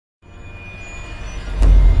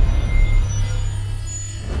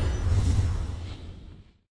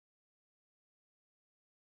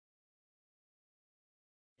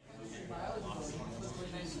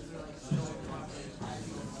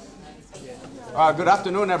Good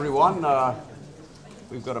afternoon, everyone.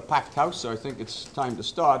 We've got a packed house, so I think it's time to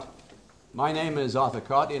start. My name is Arthur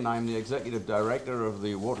Carty, and I'm the Executive Director of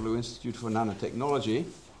the Waterloo Institute for Nanotechnology.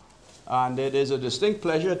 And it is a distinct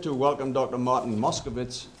pleasure to welcome Dr. Martin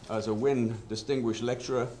Moskovits as a Wynne Distinguished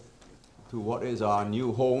Lecturer to what is our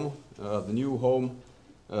new home, the new home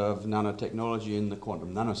of nanotechnology in the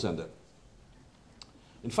Quantum Nanocenter.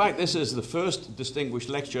 In fact, this is the first distinguished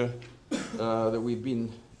lecture that we've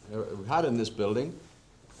had in this building.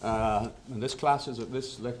 And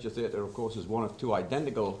this lecture theatre, of course, is one of two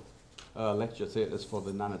identical lecture theatres for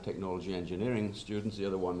the nanotechnology engineering students. The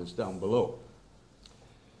other one is down below.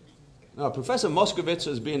 Now, Professor Moskovits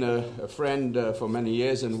has been a friend for many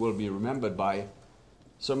years and will be remembered by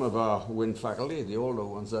some of our Wynne faculty, the older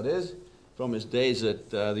ones that is, from his days at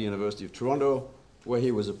the University of Toronto, where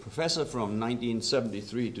he was a professor from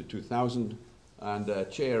 1973 to 2000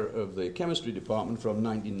 and chair of the chemistry department from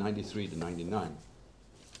 1993 to 99.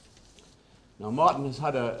 Now, Martin has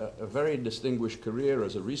had a very distinguished career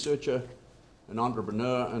as a researcher, an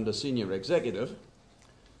entrepreneur, and a senior executive.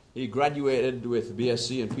 He graduated with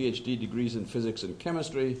BSc and PhD degrees in physics and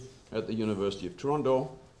chemistry at the University of Toronto,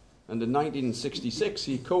 and in 1966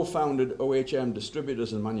 he co-founded OHM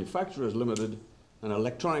Distributors and Manufacturers Limited, an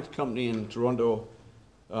electronics company in Toronto.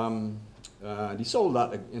 And he sold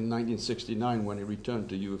that in 1969 when he returned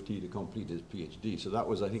to U of T to complete his PhD. So that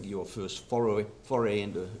was, I think, your first foray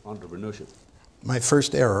into entrepreneurship. My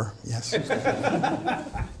first error, yes.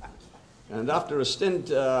 And after a stint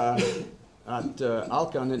at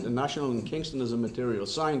Alcan International in Kingston as a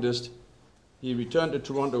materials scientist, he returned to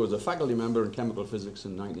Toronto as a faculty member in chemical physics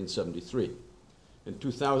in 1973. In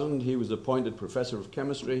 2000, he was appointed professor of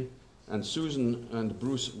chemistry, and Susan and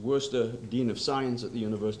Bruce Worster, Dean of Science at the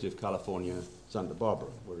University of California, Santa Barbara,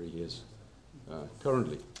 where he is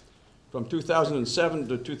currently. From 2007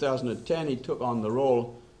 to 2010, he took on the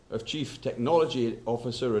role of Chief Technology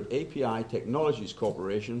Officer at API Technologies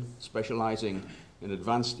Corporation, specializing in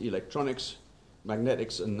advanced electronics,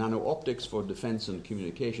 magnetics, and nano-optics for defense and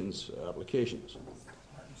communications applications.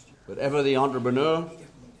 But ever the entrepreneur,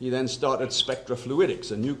 he then started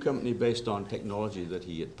Spectrafluidics, a new company based on technology that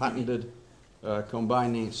he had patented,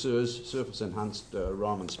 combining SIRS, surface-enhanced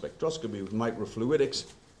Raman spectroscopy, with microfluidics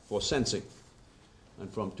for sensing.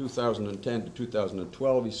 And from 2010 to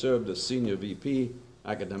 2012, he served as Senior VP,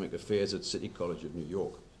 Academic Affairs at City College of New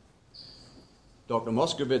York. Dr.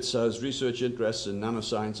 Moskovits has research interests in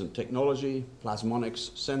nanoscience and technology, plasmonics,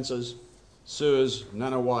 sensors, SIRS,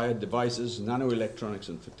 nanowired devices, nanoelectronics,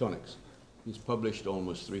 and photonics. He's published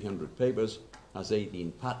almost 300 papers, has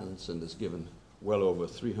 18 patents, and has given well over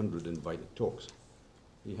 300 invited talks.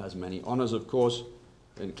 He has many honors, of course,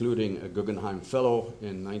 including a Guggenheim Fellow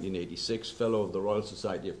in 1986, Fellow of the Royal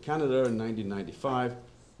Society of Canada in 1995,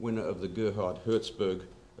 winner of the Gerhard Herzberg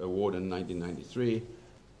Award in 1993,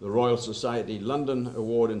 the Royal Society London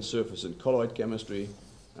Award in Surface and Colloid Chemistry,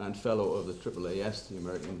 and Fellow of the AAAS, the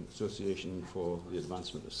American Association for the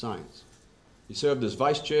Advancement of Science. He served as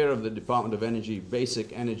Vice Chair of the Department of Energy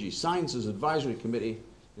Basic Energy Sciences Advisory Committee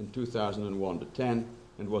in 2001 to 10,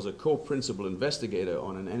 and was a co-principal investigator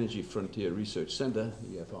on an Energy Frontier Research Center,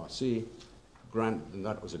 EFRC, grant, and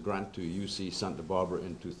that was a grant to UC Santa Barbara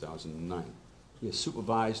in 2009. He has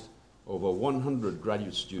supervised over 100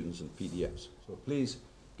 graduate students and PDFs. So please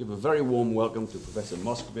give a very warm welcome to Professor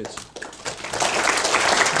Moskovits.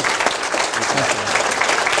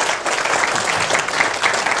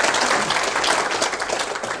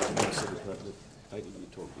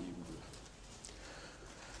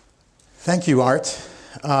 Thank you, Art,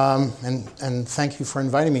 and thank you for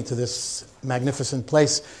inviting me to this magnificent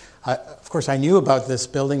place. Of course, I knew about this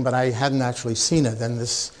building, but I hadn't actually seen it, and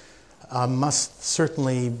this must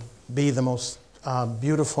certainly be the most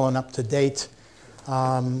beautiful and up-to-date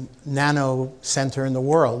nano center in the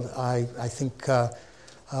world. I think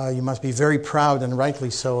you must be very proud, and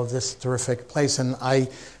rightly so, of this terrific place. And I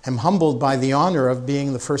am humbled by the honor of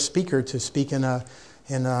being the first speaker to speak in a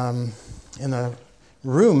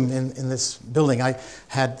room in this building. I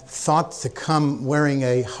had thought to come wearing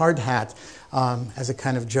a hard hat as a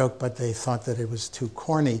kind of joke, but they thought that it was too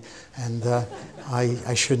corny, and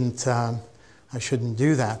I shouldn't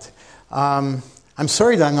do that. I'm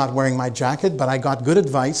sorry that I'm not wearing my jacket, but I got good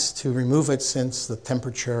advice to remove it since the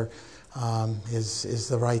temperature is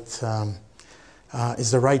the right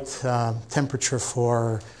temperature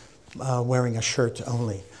for wearing a shirt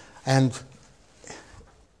only. And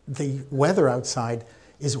the weather outside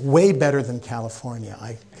is way better than California,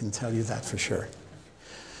 I can tell you that for sure.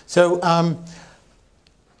 So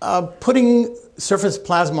putting surface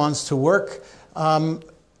plasmons to work,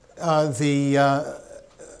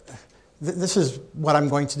 this is what I'm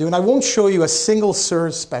going to do. And I won't show you a single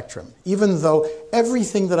SIRS spectrum, even though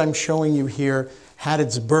everything that I'm showing you here had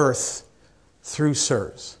its birth through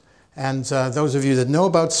SIRS. And those of you that know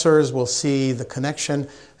about SIRS will see the connection,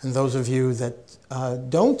 and those of you that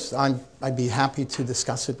don't, I'd be happy to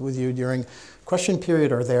discuss it with you during question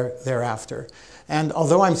period or thereafter. And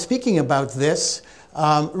although I'm speaking about this,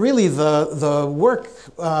 really the work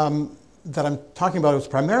that I'm talking about was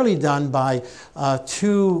primarily done by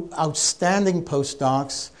two outstanding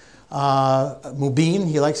postdocs. Mubin,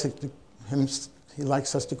 he likes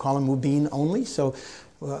us to call him Mubin only, so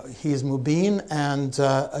he is Mubin, and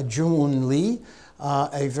Jung-Un Lee,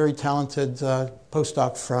 a very talented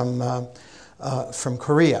postdoc from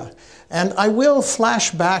Korea. And I will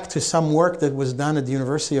flash back to some work that was done at the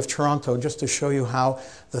University of Toronto just to show you how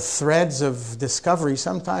the threads of discovery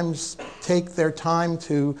sometimes take their time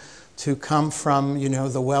to come from, you know,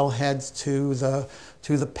 the wellhead to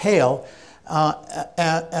the pail.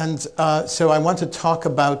 So I want to talk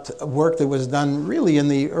about work that was done really in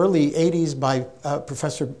the early 80s by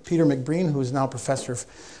Professor Peter McBreen, who is now professor of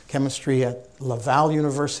chemistry at Laval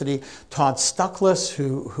University, Todd Stuckless,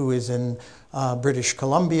 who is in British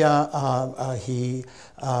Columbia. He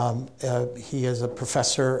is a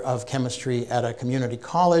professor of chemistry at a community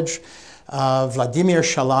college. Vladimir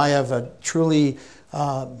Shalayev, a truly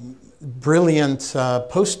brilliant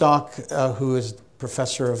postdoc who is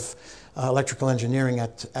professor of electrical engineering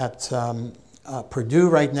at Purdue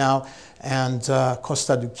right now, and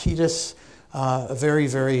Costa Doukidis, a very,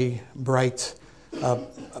 very bright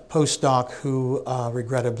postdoc who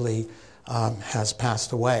regrettably has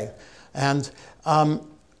passed away. And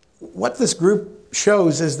what this group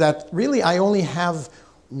shows is that really I only have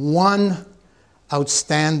one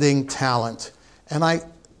outstanding talent, and I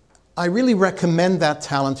really recommend that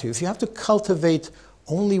talent to you. If you have to cultivate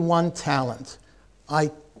only one talent,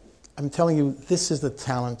 I'm telling you, this is the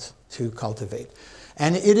talent to cultivate.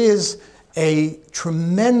 And it is a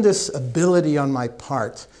tremendous ability on my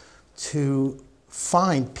part to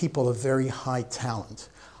find people of very high talent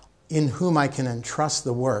in whom I can entrust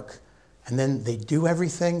the work, and then they do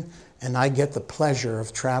everything, and I get the pleasure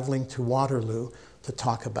of traveling to Waterloo to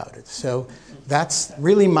talk about it. So that's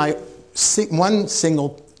really my one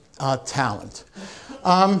single talent.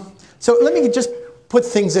 So let me just put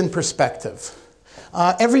things in perspective.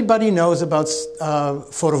 Everybody knows about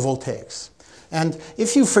photovoltaics. And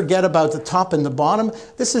if you forget about the top and the bottom,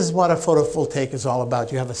 this is what a photovoltaic is all about.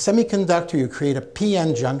 You have a semiconductor, you create a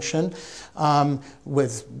p-n junction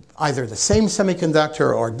with either the same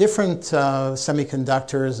semiconductor or different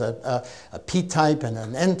semiconductors, a p-type and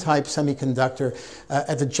an n-type semiconductor.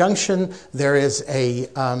 At the junction, there is a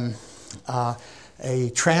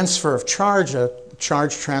transfer of charge. A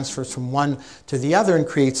charge transfers from one to the other and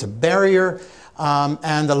creates a barrier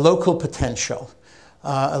and a local potential.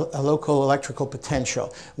 A local electrical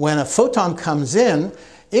potential. When a photon comes in,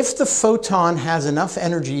 if the photon has enough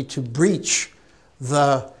energy to breach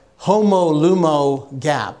the HOMO-LUMO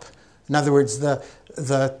gap, in other words, the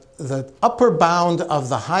upper bound of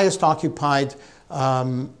the highest occupied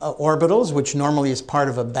orbitals, which normally is part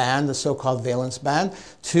of a band, the so-called valence band,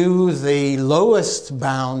 to the lowest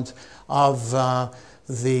bound of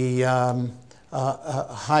the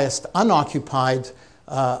highest unoccupied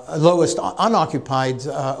lowest unoccupied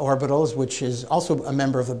orbitals, which is also a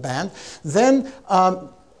member of the band, then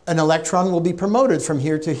an electron will be promoted from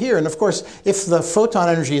here to here. And of course, if the photon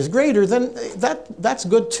energy is greater, then that's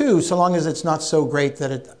good too, so long as it's not so great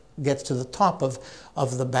that it gets to the top of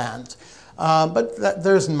the band. But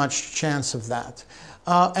there isn't much chance of that.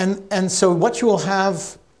 And so what you will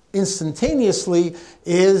have instantaneously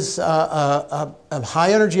is a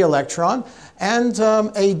high energy electron and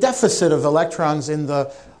a deficit of electrons in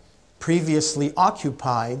the previously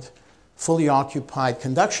occupied, fully occupied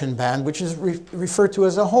conduction band, which is referred to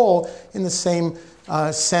as a hole in the same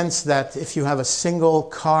sense that if you have a single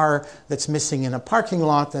car that's missing in a parking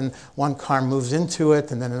lot, then one car moves into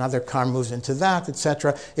it, and then another car moves into that,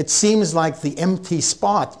 etc. It seems like the empty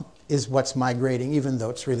spot is what's migrating, even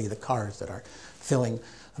though it's really the cars that are filling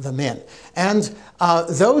them in. And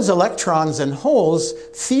those electrons and holes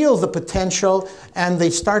feel the potential, and they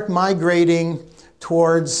start migrating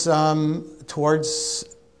towards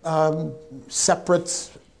separate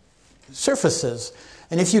surfaces.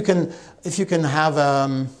 And if you can have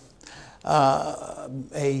a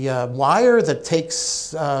wire that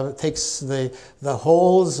takes the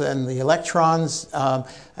holes and the electrons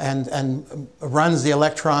and runs the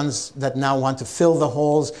electrons that now want to fill the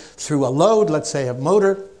holes through a load, let's say a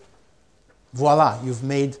motor, voila, you've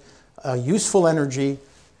made useful energy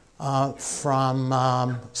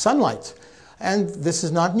from sunlight. And this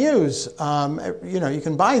is not news. You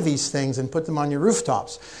can buy these things and put them on your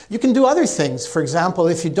rooftops. You can do other things. For example,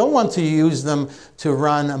 if you don't want to use them to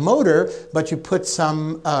run a motor, but you put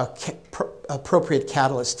some appropriate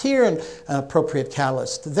catalyst here and an appropriate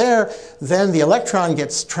catalyst there, then the electron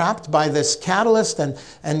gets trapped by this catalyst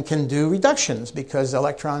and can do reductions, because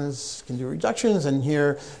electrons can do reductions, and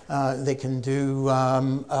here they can do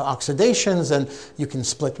oxidations, and you can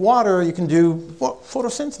split water, you can do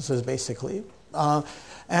photosynthesis basically.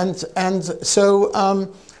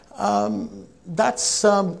 That's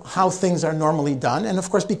how things are normally done. And of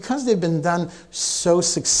course, because they've been done so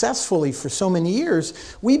successfully for so many years,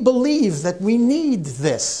 we believe that we need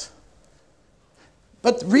this.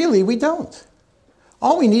 But really, we don't.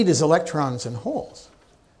 All we need is electrons and holes.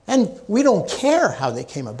 And we don't care how they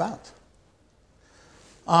came about.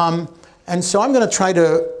 And so I'm going to try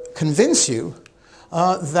to convince you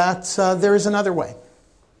that there is another way.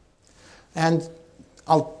 And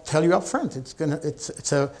I'll tell you up front,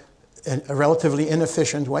 it's a relatively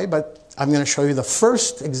inefficient way, but I'm going to show you the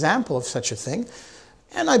first example of such a thing.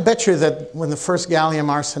 And I bet you that when the first gallium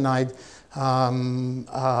arsenide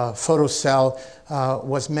photocell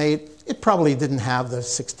was made, it probably didn't have the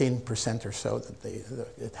 16% or so that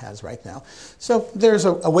it has right now. So there's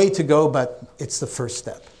a way to go, but it's the first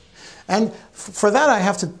step. And for that, I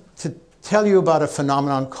have to tell you about a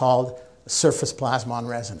phenomenon called surface plasmon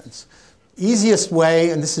resonance. Easiest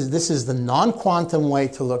way, and this is the non-quantum way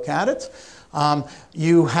to look at it.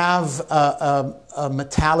 You have a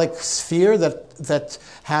metallic sphere that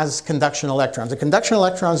has conduction electrons. The conduction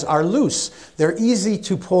electrons are loose. They're easy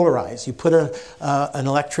to polarize. You put an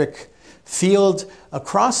electric field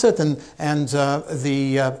across it, and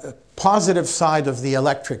the positive side of the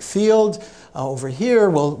electric field over here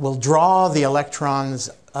will draw the electrons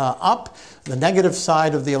up. The negative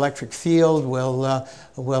side of the electric field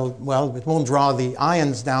it won't draw the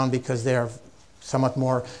ions down because they're somewhat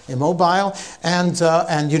more immobile. And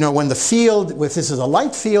when the field, if this is a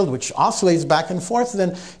light field which oscillates back and forth,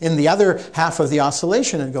 then in the other half of the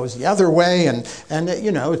oscillation it goes the other way, and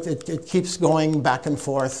it keeps going back and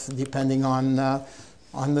forth depending on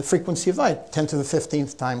the frequency of light, 10 to the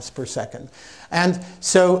 15th times per second. And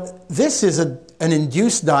so this is an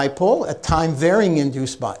induced dipole, a time-varying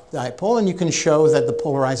induced dipole, and you can show that the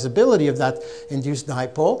polarizability of that induced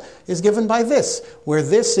dipole is given by this, where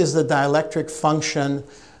this is the dielectric function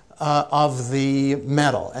of the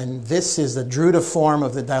metal, and this is the Drude form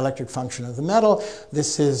of the dielectric function of the metal.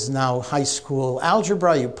 This is now high school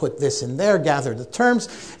algebra. You put this in there, gather the terms,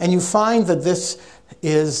 and you find that this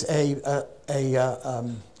is a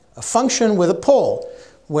function with a pole,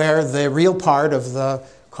 where the real part of the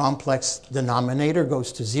complex denominator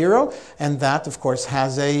goes to 0, and that, of course,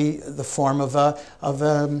 has the form of a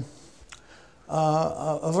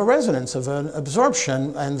resonance, of an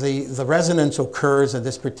absorption, and the resonance occurs at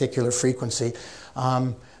this particular frequency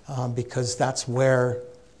because that's where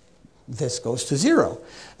this goes to 0.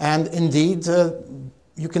 And indeed,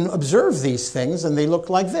 you can observe these things, and they look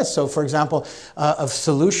like this. So, for example, a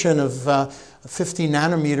solution of 50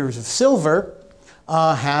 nanometers of silver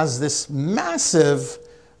has this massive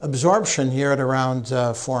absorption here at around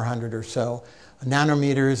 400 or so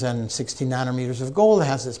nanometers, and 60 nanometers of gold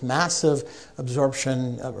has this massive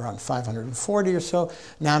absorption around 540 or so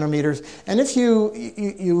nanometers. And if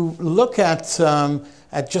you look at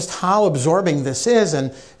just how absorbing this is,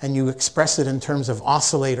 and you express it in terms of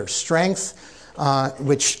oscillator strength,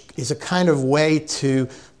 which is a kind of way to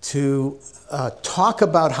talk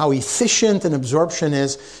about how efficient an absorption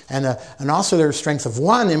is, and an oscillator strength of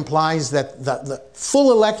 1 implies that the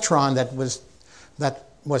full electron that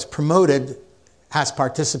was promoted has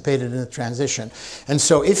participated in the transition. And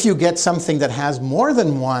so if you get something that has more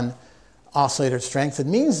than 1 oscillator strength, it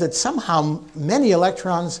means that somehow many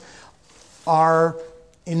electrons are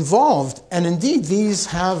involved. And indeed, these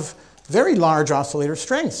have very large oscillator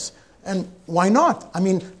strengths. And why not? I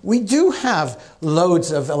mean, we do have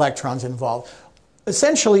loads of electrons involved.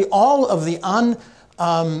 Essentially, all of the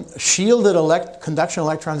unshielded conduction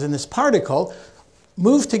electrons in this particle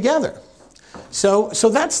move together. So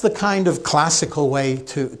that's the kind of classical way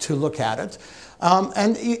to look at it.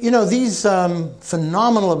 And these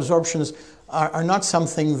phenomenal absorptions are not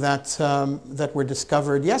something that were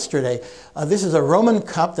discovered yesterday. This is a Roman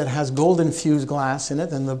cup that has gold-infused glass in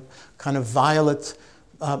it, and the kind of violet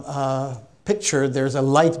picture, there's a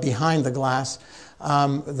light behind the glass.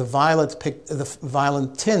 The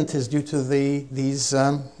violet tint is due to this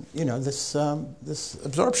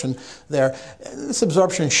absorption there. This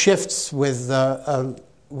absorption shifts with the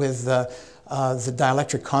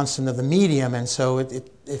dielectric constant of the medium, and so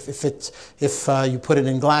it if you put it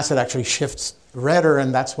in glass, it actually shifts redder,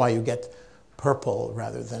 and that's why you get purple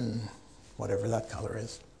rather than whatever that color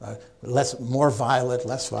is. More violet,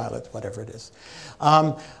 less violet, whatever it is.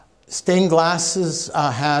 Stained glasses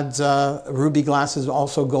had ruby glasses,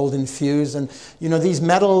 also gold infused, and these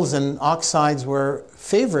metals and oxides were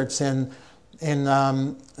favorites in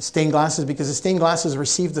stained glasses because the stained glasses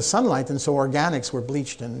received the sunlight, and so organics were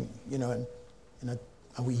bleached in a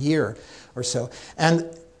year or so. And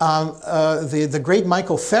the great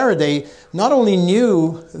Michael Faraday not only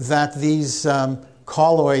knew that these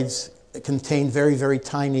colloids contained very, very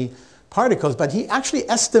tiny particles, but he actually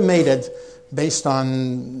estimated, based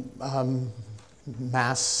on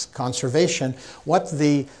mass conservation, what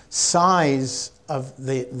the size of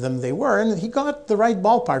them they were. And he got the right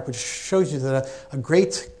ballpark, which shows you that a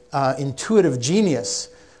great intuitive genius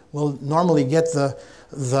will normally get the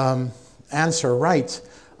answer right,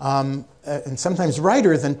 and sometimes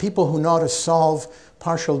righter than people who know how to solve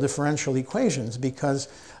partial differential equations, because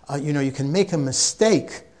you can make a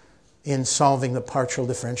mistake in solving the partial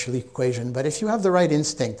differential equation, but if you have the right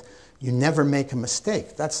instinct, you never make a mistake.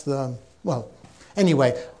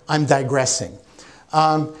 Anyway, I'm digressing.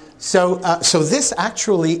 So this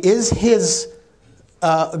actually is his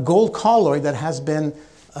gold colloid that has been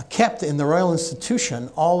kept in the Royal Institution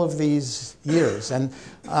all of these years. And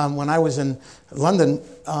when I was in London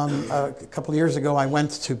a couple of years ago, I went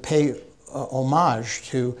to pay homage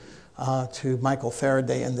to Michael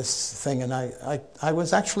Faraday and this thing, and I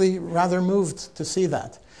was actually rather moved to see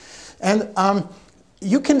that. And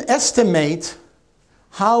you can estimate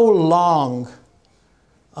how long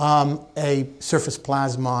a surface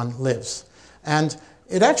plasmon lives. And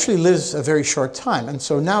it actually lives a very short time. And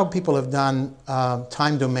so now people have done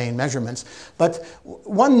time domain measurements. But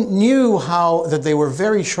one knew that they were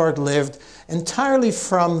very short-lived entirely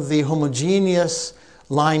from the homogeneous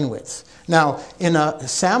line width. Now, in a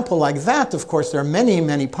sample like that, of course, there are many,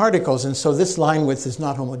 many particles, and so this line width is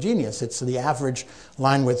not homogeneous. It's the average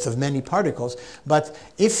line width of many particles. But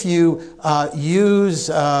if you use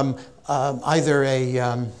either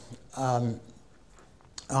a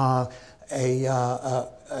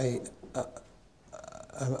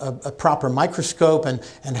proper microscope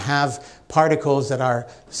and have particles that are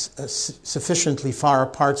sufficiently far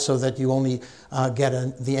apart so that you only get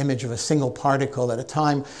the image of a single particle at a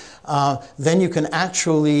time, then you can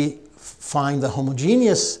actually find the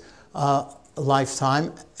homogeneous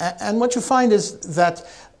lifetime. And what you find is that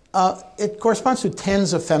it corresponds to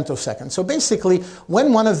tens of femtoseconds. So basically,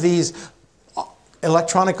 when one of these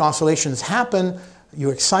electronic oscillations happen, you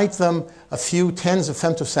excite them, a few tens of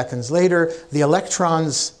femtoseconds later, the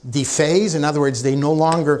electrons dephase. In other words, they no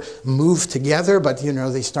longer move together, but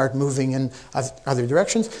they start moving in other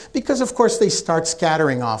directions, because of course they start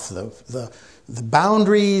scattering off the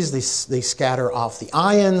boundaries, they scatter off the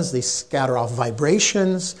ions, they scatter off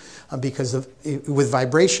vibrations, because with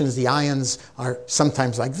vibrations the ions are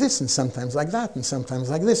sometimes like this and sometimes like that and sometimes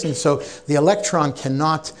like this, and so the electron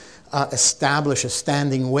cannot establish a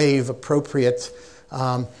standing wave appropriate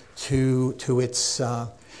to its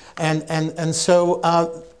and so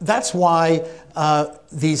that's why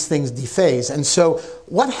these things dephase. And so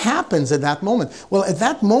what happens at that moment? Well, at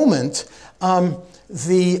that moment,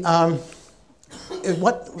 the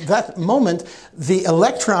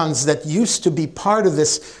electrons that used to be part of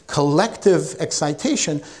this collective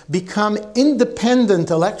excitation become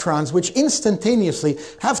independent electrons, which instantaneously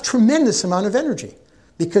have tremendous amount of energy,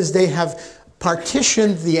 because they have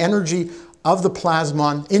partitioned the energy of the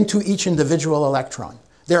plasmon into each individual electron.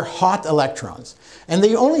 They're hot electrons. And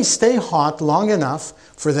they only stay hot long enough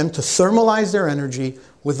for them to thermalize their energy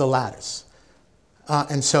with the lattice.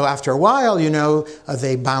 And so after a while,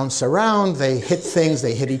 they bounce around, they hit things,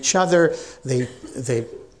 they hit each other, they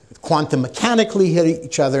quantum mechanically hit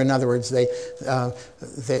each other. In other words, their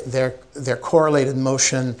correlated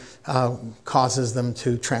motion causes them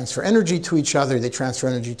to transfer energy to each other. They transfer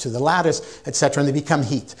energy to the lattice, etc., and they become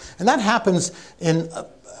heat. And that happens in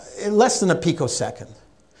less than a picosecond.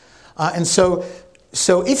 And so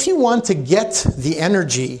if you want to get the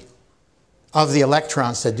energy of the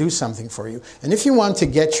electrons to do something for you, and if you want to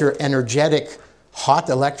get your energetic hot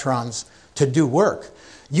electrons to do work,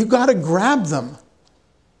 you got to grab them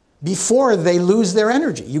before they lose their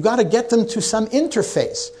energy. You got to get them to some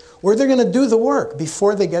interface where they're going to do the work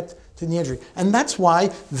before they get to the energy. And that's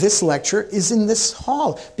why this lecture is in this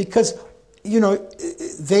hall, because you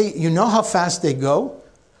know how fast they go,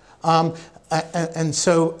 and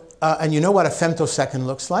you know what a femtosecond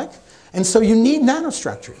looks like, and so you need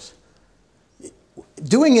nanostructures.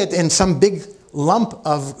 Doing it in some big lump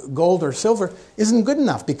of gold or silver isn't good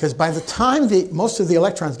enough, because by the time most of the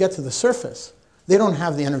electrons get to the surface, they don't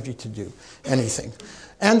have the energy to do anything.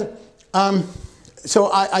 And so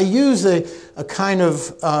I use a kind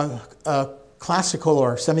of classical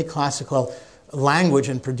or semi-classical language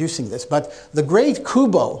in producing this. But the great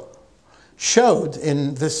Kubo showed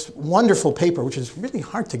in this wonderful paper, which is really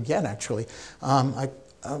hard to get, actually.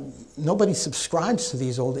 Nobody subscribes to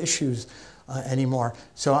these old issues anymore.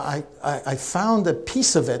 So I found a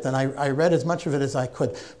piece of it, and I read as much of it as I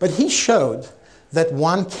could. But he showed that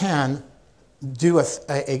one can do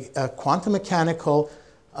a quantum mechanical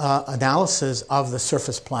analysis of the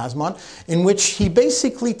surface plasmon, in which he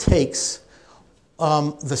basically takes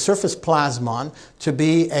the surface plasmon to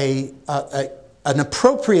be an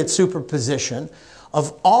appropriate superposition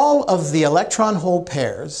of all of the electron hole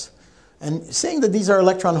pairs. And saying that these are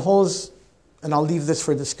electron holes, and I'll leave this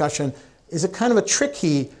for discussion, is a kind of a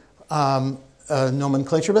tricky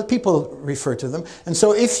nomenclature, but people refer to them. And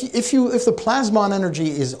so if the plasmon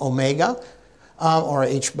energy is omega, or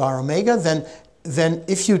h bar omega, then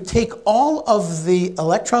if you take all of the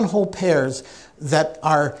electron hole pairs that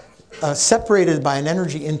are separated by an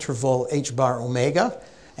energy interval h bar omega,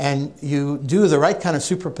 and you do the right kind of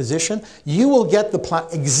superposition, you will get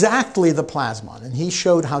exactly the plasmon. And he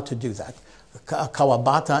showed how to do that.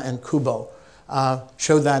 Kawabata and Kubo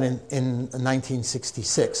showed that in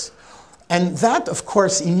 1966. And that, of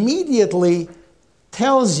course, immediately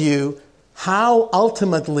tells you how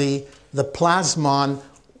ultimately the plasmon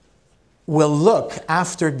will look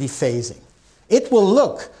after dephasing. It will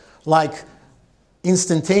look like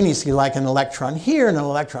instantaneously like an electron here, and an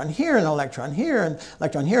electron here, and an electron here, and an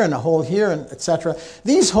electron here, and a hole here, and etc.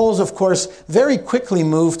 These holes, of course, very quickly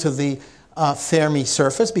move to the Fermi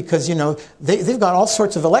surface, because they've got all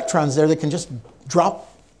sorts of electrons there that can just drop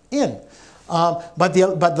in. But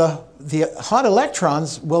the hot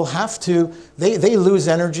electrons will have to, they lose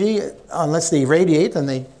energy unless they radiate, and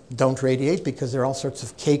they don't radiate because there are all sorts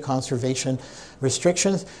of K conservation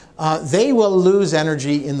restrictions. They will lose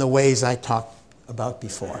energy in the ways I talked about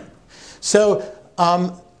before. So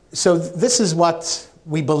this is what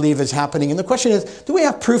we believe is happening. And the question is, do we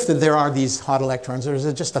have proof that there are these hot electrons, or is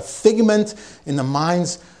it just a figment in the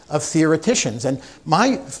minds of theoreticians? And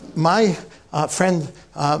my friend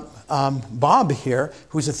Bob here,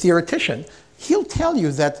 who's a theoretician, he'll tell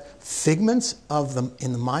you that figments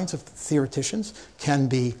in the minds of theoreticians can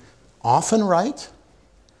be often right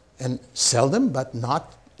and seldom, but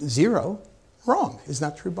not zero, wrong. Is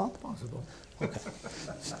that true, Bob? Possible. Okay.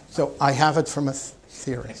 So I have it from a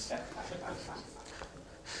theorist.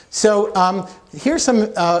 So here's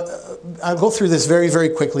some, I'll go through this very, very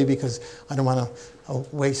quickly because I don't want to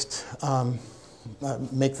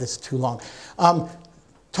make this too long.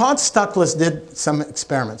 Todd Stuckless did some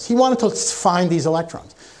experiments. He wanted to find these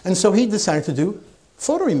electrons. And so he decided to do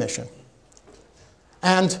photoemission.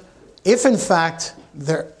 And if, in fact,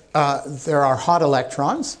 there are hot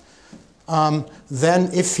electrons, then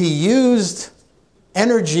if he used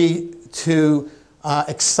energy to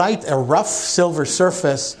excite a rough silver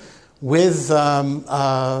surface with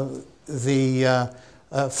the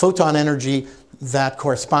photon energy that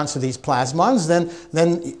corresponds to these plasmons, and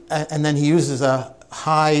then he uses a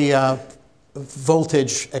high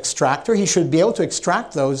voltage extractor, he should be able to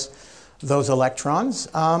extract those electrons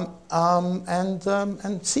and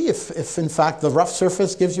see if in fact the rough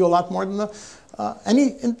surface gives you a lot more than the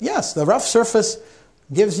yes, the rough surface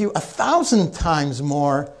gives you 1,000 times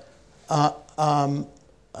more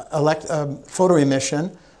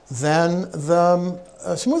photoemission than the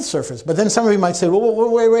smooth surface. But then somebody might say,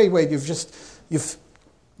 well, wait, you've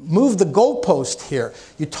moved the goalpost here.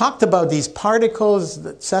 You talked about these particles,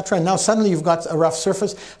 etc., and now suddenly you've got a rough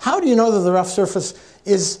surface. How do you know that the rough surface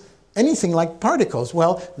is anything like particles?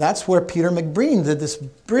 Well, that's where Peter McBreen did this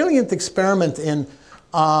brilliant experiment in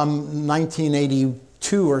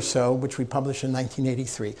 1982 or so, which we published in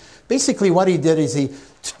 1983. Basically what he did is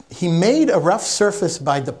he made a rough surface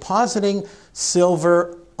by depositing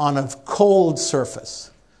silver on a cold surface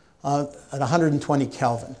at 120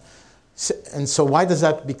 Kelvin. And so why does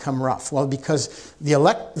that become rough? Well, because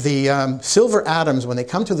the silver atoms, when they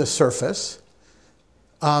come to the surface,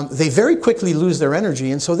 they very quickly lose their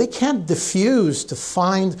energy, and so they can't diffuse to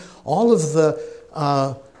find all of the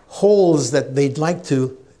holes that they'd like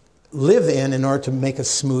to live in order to make a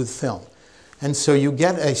smooth film. And so you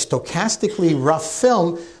get a stochastically rough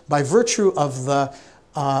film by virtue of the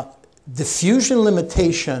diffusion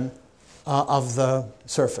limitation of the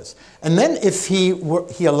surface. And then if he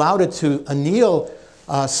allowed it to anneal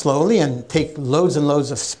slowly and take loads and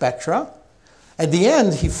loads of spectra, at the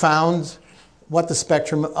end he found what the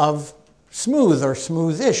spectrum of smooth or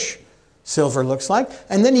smoothish silver looks like.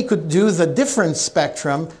 And then he could do the different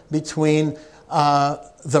spectrum between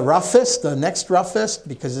the roughest, the next roughest,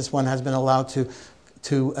 because this one has been allowed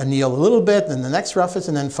to anneal a little bit, then the next roughest,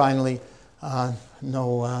 and then finally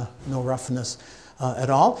no roughness at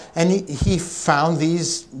all. And he found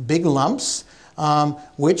these big lumps,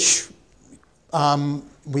 which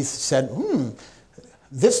we said,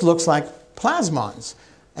 this looks like plasmons.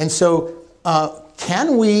 And so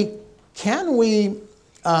can we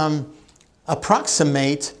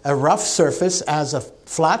approximate a rough surface as a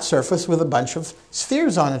flat surface with a bunch of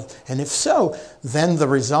spheres on it? And if so, then the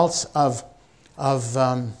results of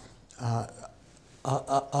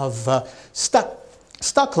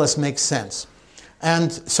Stuckless makes sense.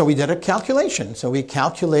 And so we did a calculation. So we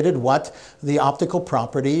calculated what the optical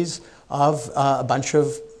properties of a bunch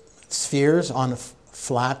of spheres on a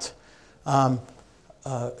flat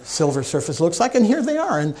silver surface looks like. And here they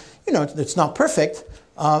are. And, you know, it's not perfect,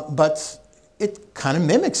 but it kind of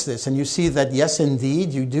mimics this. And you see that, yes,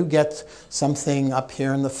 indeed, you do get something up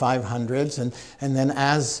here in the 500s. And then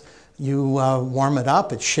as you warm it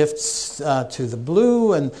up, it shifts to the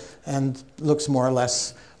blue and looks more or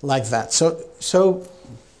less like that. So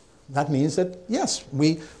that means that, yes,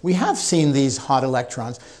 we have seen these hot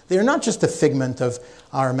electrons. They are not just a figment of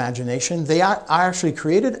our imagination. They are actually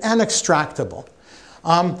created and extractable.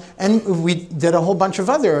 And we did a whole bunch of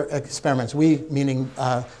other experiments, meaning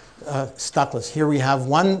Stuckless. Here we have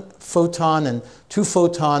 1 photon and 2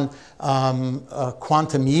 photon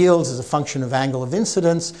quantum yields as a function of angle of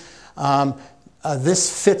incidence.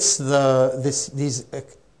 This fits these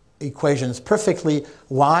equations perfectly.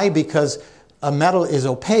 Why? Because a metal is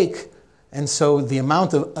opaque, and so the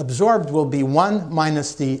amount of absorbed will be 1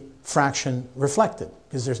 minus the fraction reflected,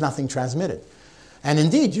 because there's nothing transmitted. And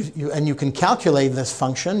indeed, you can calculate this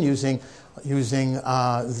function using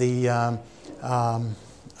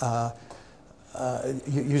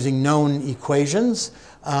known equations,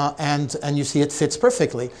 and you see it fits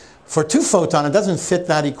perfectly. For 2 photon, it doesn't fit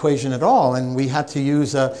that equation at all, and we had to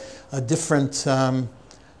use a different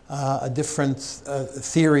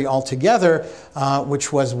theory altogether,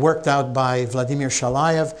 which was worked out by Vladimir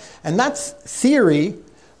Shalayev. And that theory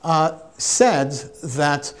said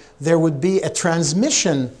that there would be a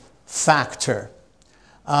transmission factor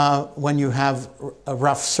when you have a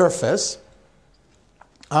rough surface,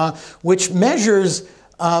 which measures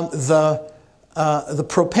the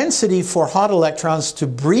propensity for hot electrons to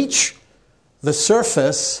breach the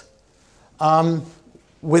surface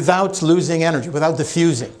without losing energy, without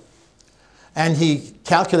diffusing. And he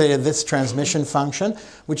calculated this transmission function,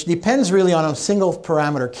 which depends really on a single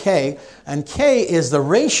parameter k. And k is the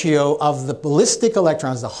ratio of the ballistic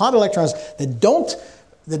electrons, the hot electrons that don't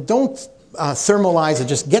thermalize, that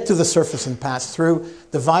just get to the surface and pass through,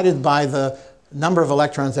 divided by the number of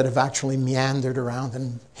electrons that have actually meandered around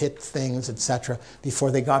and hit things, etc.,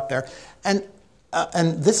 before they got there. And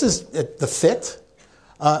this is the fit.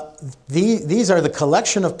 These are the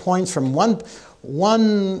collection of points from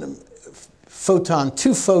one photon,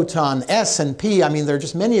 2 photon, S and P. I mean, there are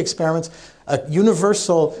just many experiments, a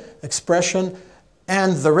universal expression,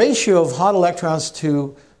 and the ratio of hot electrons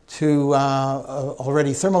to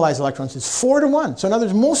already thermalized electrons is 4 to 1. So in other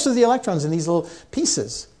words, most of the electrons in these little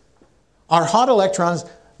pieces are hot electrons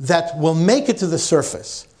that will make it to the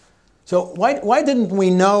surface. So why didn't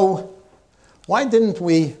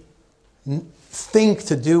we think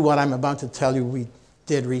to do what I'm about to tell you we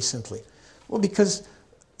did recently? Well, because,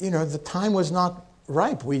 you know, the time was not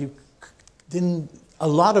ripe. A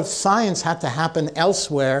lot of science had to happen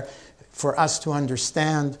elsewhere for us to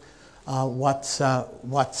understand what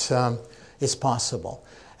is possible.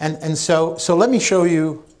 And so let me show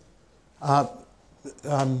you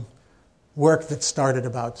work that started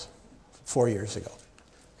about 4 years ago.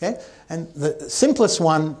 Okay? And the simplest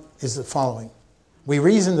one is the following. We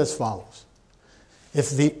reasoned as follows.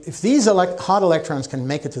 If these hot electrons can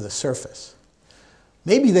make it to the surface,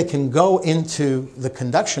 maybe they can go into the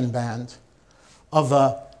conduction band of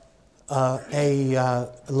a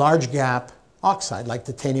large gap oxide, like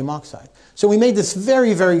titanium oxide. So we made this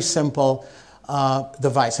very, very simple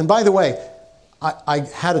device. And by the way, I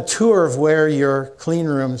had a tour of where your clean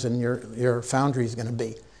rooms and your foundry is going to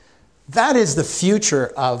be. That is the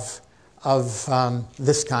future of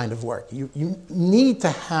this kind of work. You need to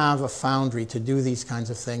have a foundry to do these kinds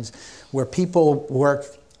of things, where people work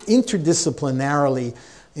interdisciplinarily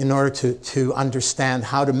in order to understand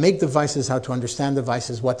how to make devices, how to understand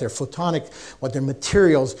devices, what their photonic, what their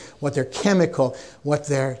materials, what their chemical, what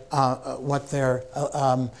their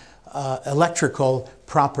electrical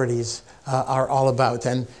properties are all about.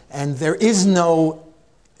 And there is no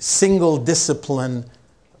single discipline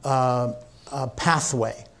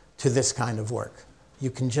pathway to this kind of work.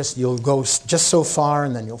 You'll go just so far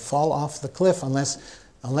and then you'll fall off the cliff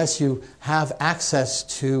unless you have access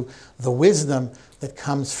to the wisdom that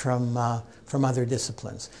comes from other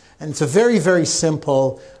disciplines. And it's a very, very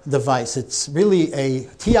simple device. It's really a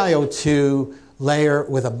TiO2 layer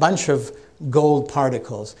with a bunch of gold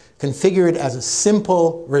particles configured as a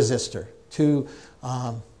simple resistor. Two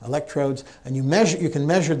electrodes, and you can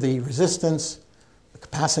measure the resistance, the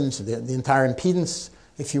capacitance, the entire impedance,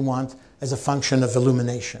 if you want, as a function of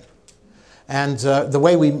illumination. And the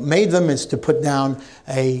way we made them is to put down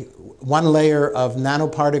one layer of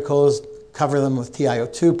nanoparticles, cover them with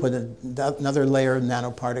TiO2, put another layer of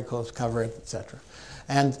nanoparticles, cover it, etc.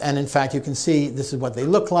 And in fact, you can see this is what they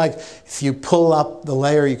look like. If you pull up the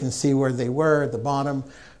layer, you can see where they were at the bottom.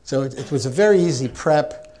 So it was a very easy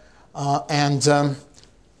prep, and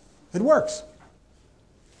it works.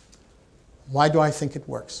 Why do I think it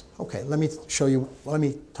works? Okay, let me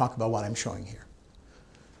talk about what I'm showing here.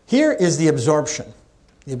 Here is the absorption,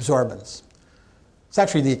 the absorbance. It's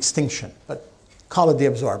actually the extinction, but call it the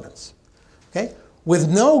absorbance. Okay? With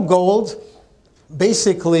no gold,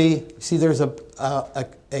 basically, see there's a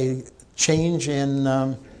change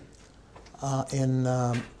in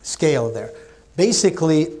scale there.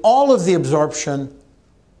 Basically, all of the absorption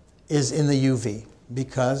is in the UV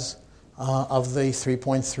because of the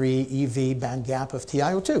 3.3 EV band gap of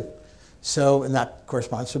TiO2. So, and that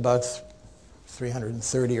corresponds to about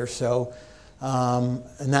 330 or so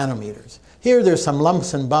nanometers. Here there's some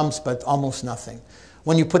lumps and bumps, but almost nothing.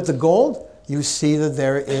 When you put the gold, you see that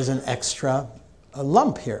there is an extra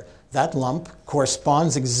lump here. That lump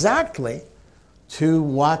corresponds exactly to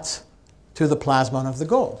the plasmon of the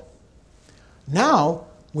gold. Now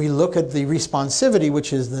we look at the responsivity,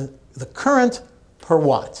 which is the current per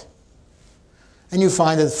watt. And you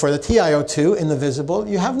find that for the TiO2 in the visible,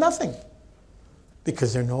 you have nothing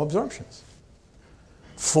because there are no absorptions.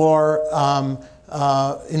 For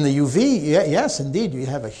in the UV, yes, indeed, you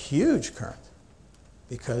have a huge current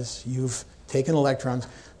because you've taken electrons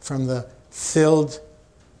from the filled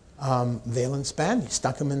valence band, you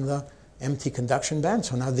stuck them in the empty conduction band,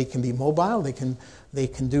 so now they can be mobile. They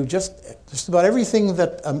can do just about everything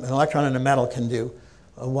that an electron in a metal can do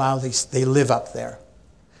while they live up there.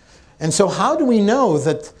 And so how do we know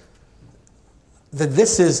that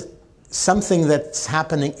this is something that's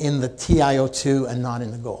happening in the TiO2 and not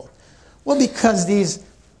in the gold? Well, because these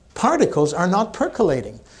particles are not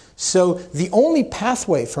percolating. So the only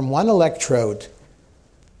pathway from one electrode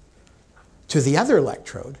to the other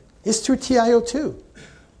electrode is through TiO2,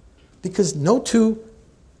 because no two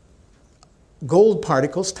gold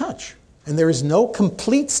particles touch. And there is no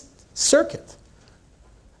complete circuit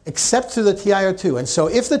except through the TiO2. And so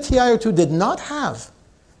if the TiO2 did not have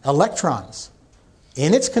electrons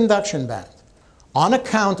in its conduction band on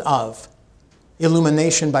account of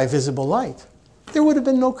illumination by visible light, there would have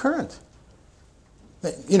been no current.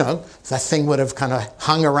 You know, that thing would have kind of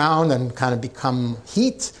hung around and kind of become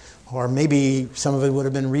heat, or maybe some of it would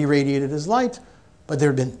have been re-radiated as light, but there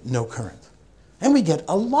would have been no current. And we get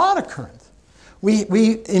a lot of current.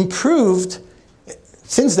 We improved,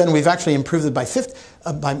 since then we've actually improved it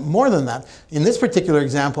by more than that. In this particular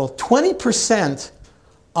example, 20%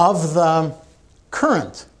 of the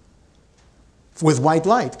current with white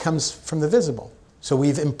light comes from the visible. So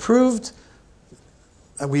we've improved,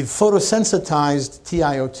 we've photosensitized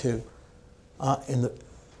TiO2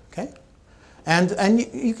 okay? And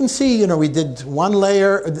you can see, you know, we did one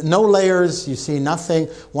layer, no layers, you see nothing.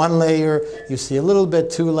 One layer, you see a little bit,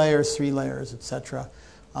 2 layers, 3 layers, etc.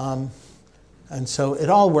 And so it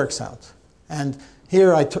all works out. And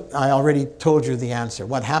here I already told you the answer.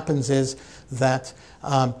 What happens is that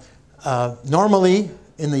normally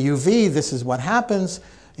in the UV, this is what happens.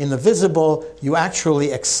 In the visible, you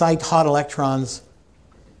actually excite hot electrons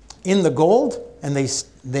in the gold, and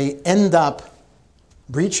they end up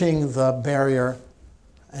breaching the barrier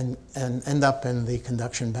and end up in the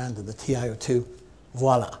conduction band of the TiO2.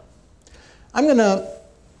 Voila. I'm gonna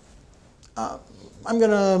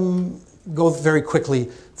go very quickly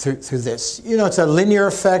through this. You know, it's a linear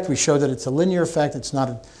effect. We showed that it's a linear effect. It's not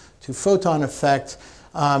a two-photon effect.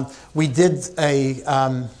 We did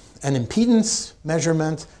an impedance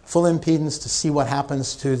measurement, full impedance, to see what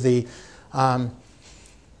happens to the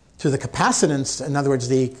capacitance, in other words,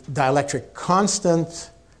 the dielectric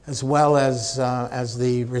constant, as well as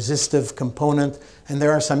the resistive component. And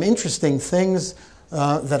there are some interesting things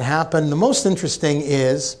that happen. The most interesting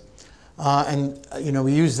is, you know,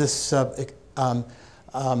 we use this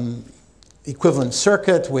equivalent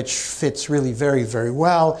circuit, which fits really very, very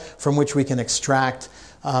well, from which we can extract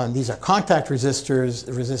These are contact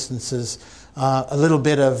resistances, a little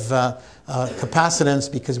bit of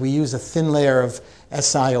capacitance because we use a thin layer of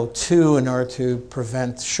SiO2 in order to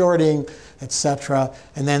prevent shorting, etc.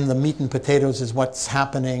 And then the meat and potatoes is what's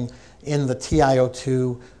happening in the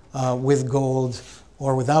TiO2 with gold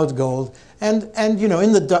or without gold. And you know,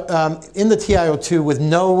 in the TiO2 with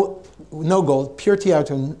no gold, pure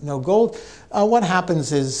TiO2, no gold, what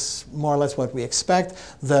happens is more or less what we expect.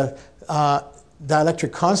 The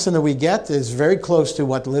dielectric constant that we get is very close to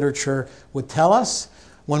what literature would tell us.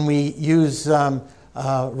 When we use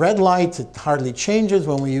red light, it hardly changes.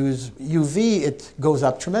 When we use UV, it goes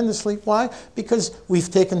up tremendously. Why? Because we've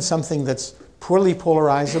taken something that's poorly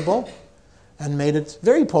polarizable and made it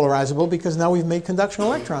very polarizable, because now we've made conduction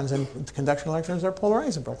electrons, and conduction electrons are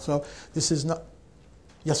polarizable. So this is not...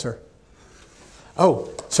 Yes, sir? Oh,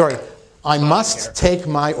 sorry. I must take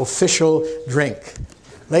my official drink.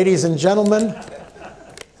 Ladies and gentlemen,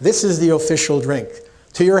 this is the official drink.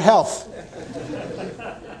 To your health.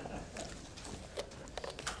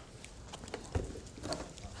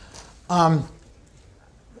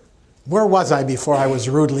 Where was I before I was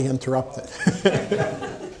rudely interrupted?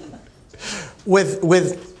 With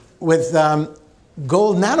gold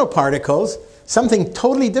nanoparticles, something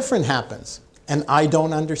totally different happens, and I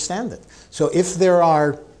don't understand it. So if there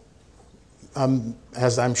are,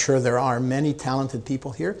 as I'm sure there are, many talented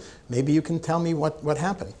people here, maybe you can tell me what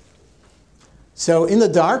happened. So in the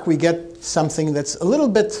dark, we get something that's a little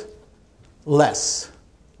bit less,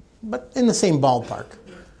 but in the same ballpark.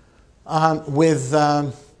 With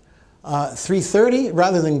 330,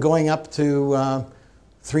 rather than going up to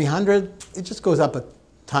 300, it just goes up a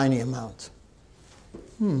tiny amount.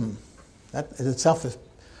 That in itself is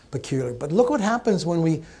peculiar. But look what happens when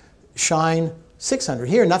we shine 600.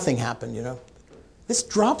 Here, nothing happened, you know. This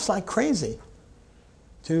drops like crazy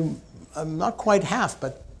to not quite half,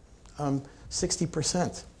 but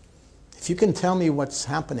 60%. If you can tell me what's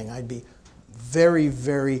happening, I'd be very,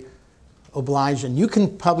 very obliged. And you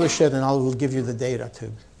can publish it, and I will give you the data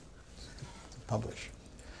to publish.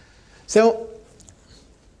 So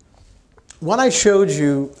what I showed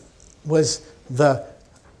you was the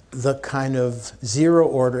kind of zero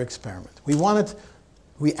order experiment.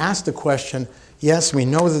 We asked the question, yes, we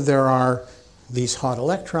know that there are these hot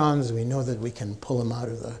electrons, we know that we can pull them out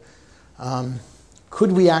of the,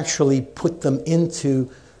 could we actually put them into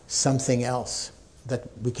something else that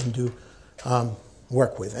we can do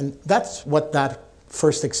work with? And that's what that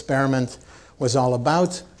first experiment was all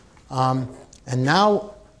about. And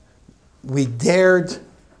now we dared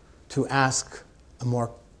to ask a more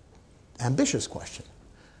ambitious question.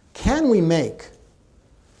 Can we make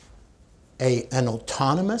an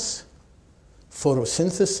autonomous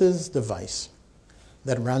photosynthesis device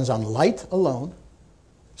that runs on light alone,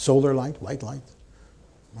 solar light, white light,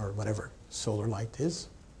 or whatever solar light is,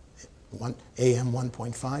 AM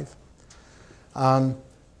 1.5,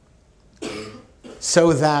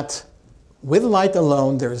 so that with light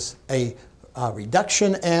alone there's a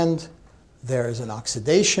reduction end, there's an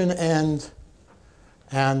oxidation end,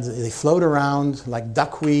 and they float around like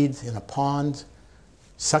duckweed in a pond,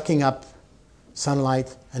 sucking up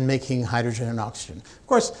sunlight and making hydrogen and oxygen. Of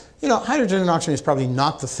course, you know, hydrogen and oxygen is probably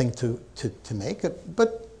not the thing to make,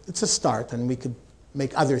 but it's a start, and we could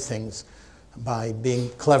make other things by being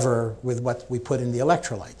clever with what we put in the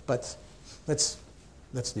electrolyte. But let's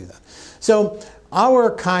do that. So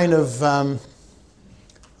our kind of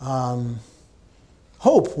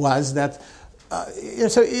hope was that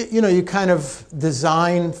so you know, you kind of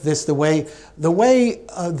designed this the way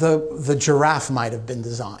the giraffe might have been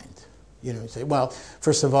designed. You know, you say, well,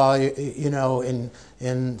 first of all, you know,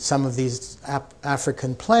 in some of these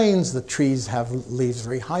African plains, the trees have leaves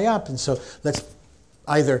very high up, and so let's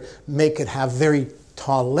either make it have very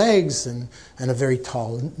tall legs and a very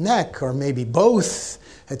tall neck, or maybe both,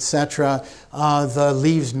 etc. The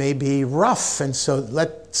leaves may be rough, and so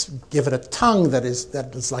let's give it a tongue that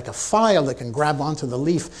is like a file that can grab onto the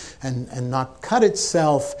leaf and not cut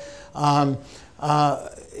itself.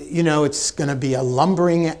 You know, it's going to be a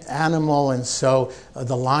lumbering animal, and so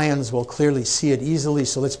the lions will clearly see it easily,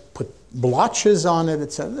 so let's put blotches on it,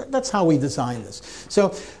 etc. That's how we designed this.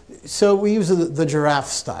 So we use the giraffe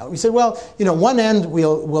style. We said, well, you know, one end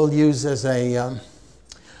we'll use as a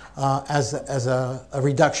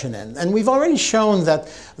reduction end. And we've already shown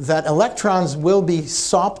that electrons will be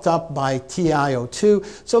sopped up by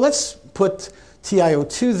TiO2. So let's put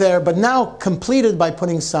TiO2 there, but now completed by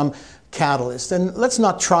putting some catalyst. And let's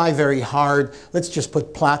not try very hard. Let's just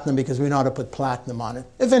put platinum, because we know how to put platinum on it.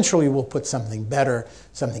 Eventually we'll put something better,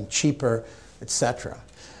 something cheaper, etc.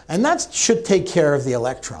 And that should take care of the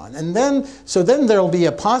electron. And then, so then there'll be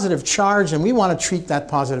a positive charge, and we want to treat that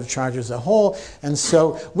positive charge as a whole. And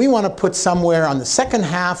so we want to put somewhere on the second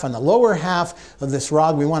half, on the lower half of this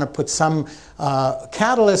rod, we want to put some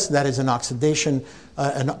catalyst that is an oxidation,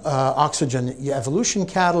 an oxygen evolution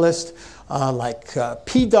catalyst, like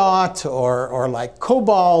P dot or like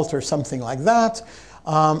cobalt or something like that.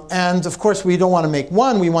 And of course, we don't want to make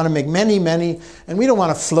one, we want to make many, many, and we don't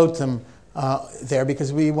want to float them there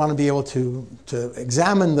because we want to be able to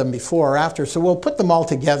examine them before or after. So we'll put them all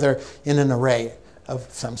together in an array of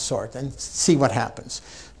some sort and see what happens.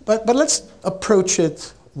 But let's approach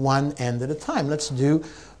it one end at a time. Let's do,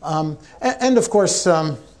 and of course,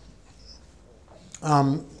 you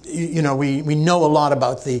know, we know a lot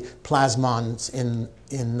about the plasmons in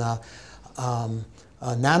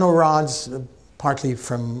nanorods, partly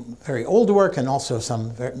from very old work and also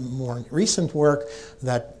some more recent work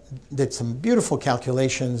that did some beautiful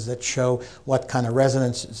calculations that show what kind of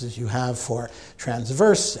resonances you have for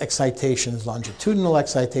transverse excitations, longitudinal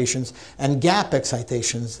excitations, and gap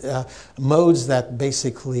excitations, modes that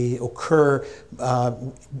basically occur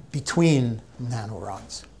between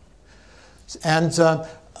nanorods. And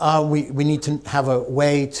we need to have a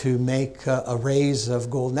way to make arrays of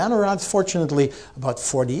gold nanorods. Fortunately, about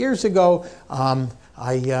 40 years ago,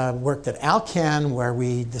 I worked at Alcan, where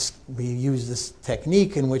we use this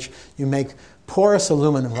technique in which you make porous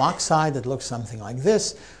aluminum oxide that looks something like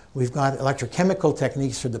this. We've got electrochemical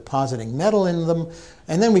techniques for depositing metal in them,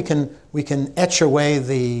 and then we can etch away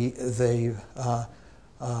the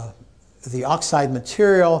oxide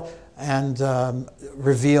material and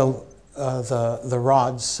reveal the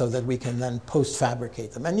rods so that we can then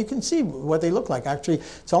post-fabricate them. And you can see what they look like. Actually,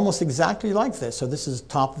 it's almost exactly like this. So this is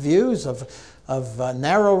top views of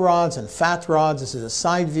narrow rods and fat rods. This is a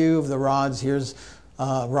side view of the rods. Here's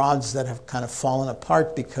rods that have kind of fallen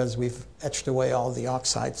apart because we've etched away all the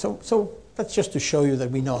oxide. So that's just to show you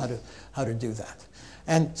that we know how to do that.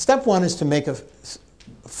 And step one is to make a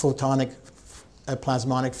plasmonic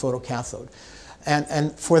photocathode.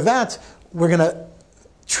 And for that, we're going to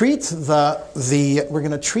treat the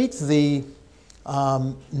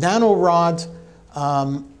nanorod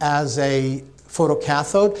as a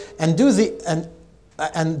photocathode and do the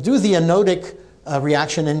anodic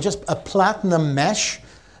reaction in just a platinum mesh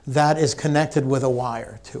that is connected with a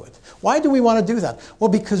wire to it. Why do we want to do that? Well,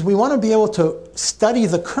 because we want to be able to study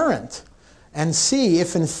the current and see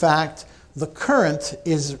if, in fact, the current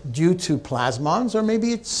is due to plasmons or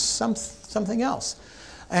maybe it's something else.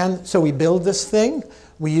 And so we build this thing.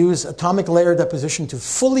 We use atomic layer deposition to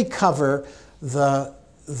fully cover the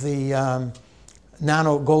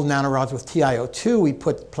gold nanorods with TiO2. We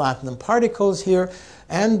put platinum particles here,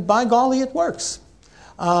 and by golly, it works.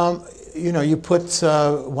 You know, you put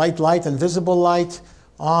white light and visible light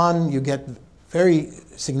on, you get very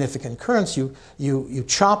significant currents. You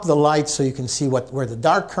chop the light so you can see where the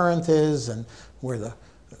dark current is and where the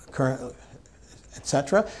current,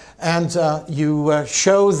 etc. And you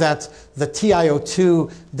show that the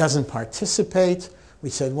TiO2 doesn't participate. We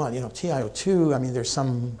said, well, you know, TiO2, I mean, there's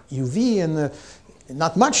some UV in the,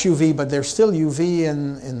 not much UV, but there's still UV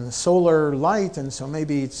in the solar light, and so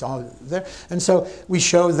maybe it's all there. And so we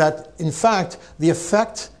show that, in fact, the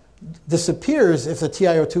effect disappears if the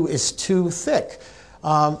TiO2 is too thick.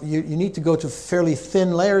 You need to go to fairly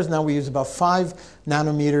thin layers. Now we use about 5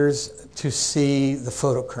 nanometers to see the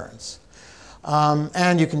photocurrents.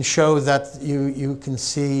 And you can show that you can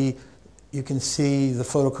see the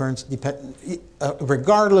photocurrents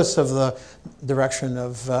regardless of the direction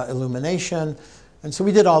of illumination. And so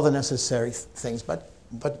we did all the necessary things, but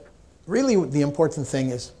really the important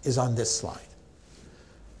thing is on this slide.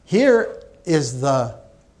 Here is the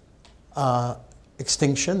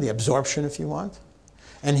extinction, the absorption, if you want,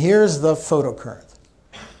 and here's the photocurrent.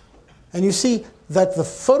 And you see that the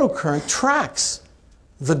photocurrent tracks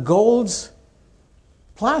the gold's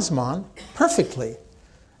plasmon perfectly.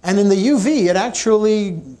 And in the UV, it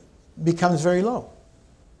actually becomes very low.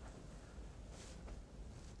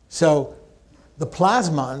 So the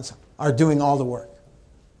plasmons are doing all the work.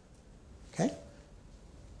 Okay?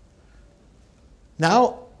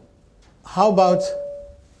 Now, how about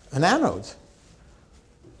an anode?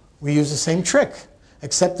 We use the same trick,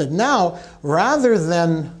 except that now, rather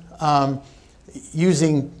than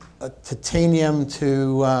using titanium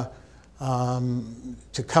to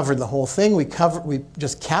cover the whole thing, we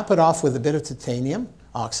just cap it off with a bit of titanium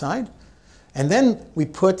oxide, and then we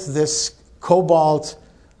put this cobalt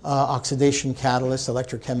oxidation catalyst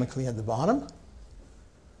electrochemically at the bottom.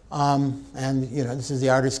 And you know, this is the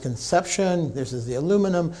artist's conception. This is the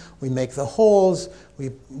aluminum. We make the holes.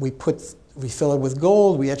 We put we fill it with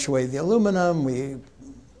gold, we etch away the aluminum, we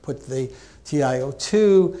put the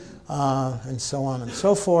TiO2, and so on and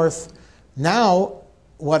so forth. Now,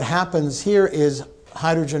 what happens here is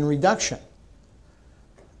hydrogen reduction.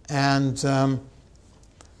 And so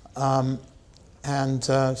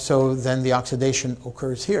then the oxidation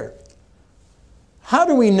occurs here. How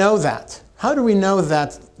do we know that? How do we know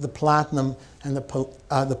that the platinum and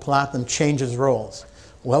the platinum changes roles?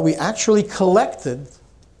 Well, we actually collected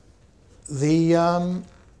the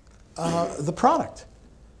product.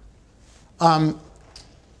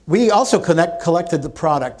 We also collected the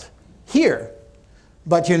product here,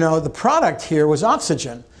 but you know the product here was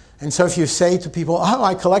oxygen. And so if you say to people, "Oh,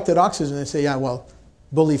 I collected oxygen," they say, "Yeah, well,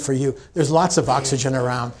 bully for you. There's lots of oxygen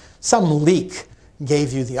around. Some leak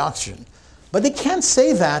gave you the oxygen." But they can't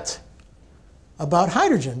say that about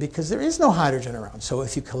hydrogen because there is no hydrogen around. So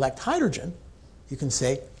if you collect hydrogen, you can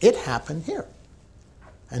say it happened here.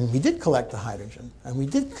 And we did collect the hydrogen, and we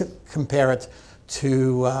did compare it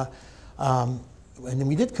to, and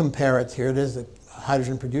we did compare it, here it is, the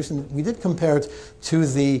hydrogen produced, and we did compare it to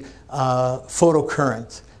the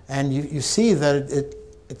photocurrent. And you see that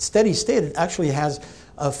at steady state, it actually has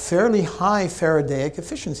a fairly high Faradaic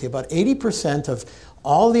efficiency. About 80% of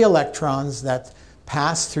all the electrons that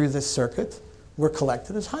pass through this circuit were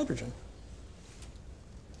collected as hydrogen.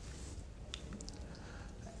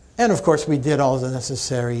 And of course, we did all the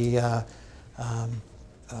necessary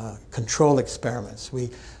control experiments.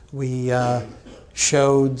 We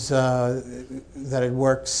showed that it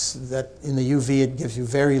works, that in the UV it gives you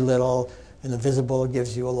very little, in the visible it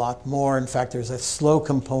gives you a lot more. In fact, there's a slow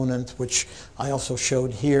component, which I also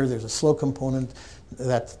showed here. There's a slow component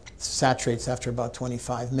that saturates after about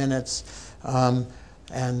 25 minutes. And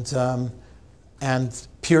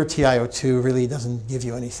pure TiO2 really doesn't give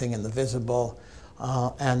you anything in the visible.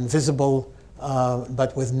 And visible,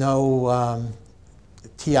 but with no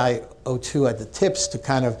TiO2 at the tips to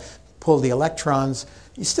kind of pull the electrons.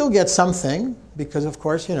 You still get something because, of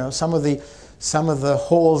course, you know, some of the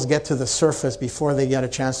holes get to the surface before they get a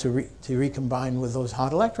chance to recombine with those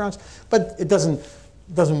hot electrons, but it doesn't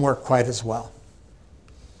work quite as well.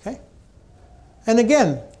 Okay? And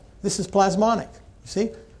again, this is plasmonic. You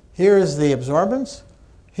see, here is the absorbance,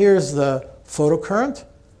 here's the photocurrent.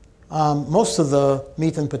 Most of the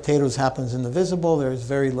meat and potatoes happens in the visible. There's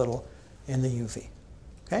very little in the UV.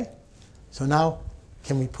 Okay? So now,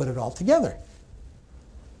 can we put it all together?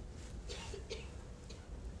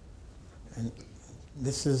 And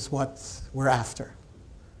this is what we're after.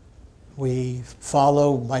 We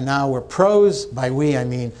follow, by now we're pros. By we, I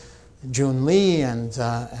mean Jun Lee and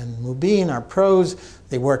Mubin are pros.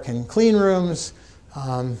 They work in clean rooms.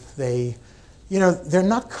 You know, they're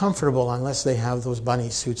not comfortable unless they have those bunny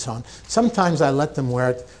suits on. Sometimes I let them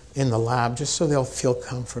wear it in the lab just so they'll feel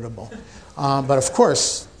comfortable. But of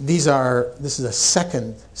course, this is a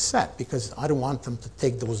second set because I don't want them to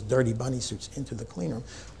take those dirty bunny suits into the clean room.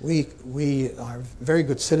 We are very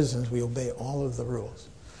good citizens. We obey all of the rules.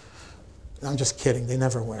 I'm just kidding. They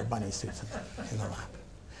never wear bunny suits in the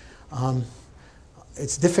lab.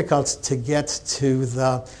 It's difficult to get to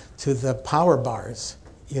the power bars,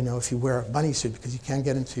 you know, if you wear a bunny suit because you can't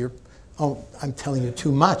get into your, oh, I'm telling you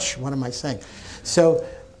too much. What am I saying? So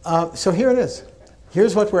here it is.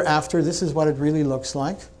 Here's what we're after. This is what it really looks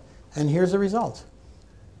like. And here's the result.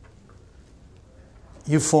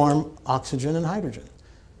 You form oxygen and hydrogen.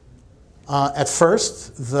 At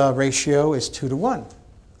first, the ratio is 2 to 1.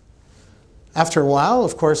 After a while,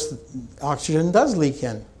 of course, oxygen does leak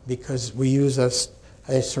in because we use a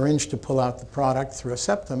syringe to pull out the product through a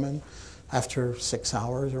septum, and after 6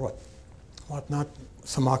 hours or whatnot,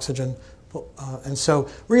 some oxygen. And so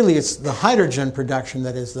really it's the hydrogen production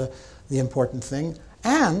that is the important thing,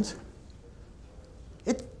 and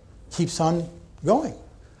it keeps on going.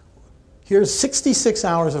 Here's 66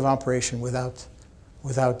 hours of operation without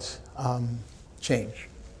change.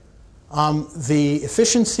 The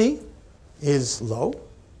efficiency is low.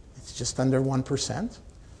 It's just under 1%,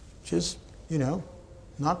 which is, you know,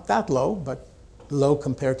 not that low, but low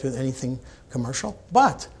compared to anything commercial.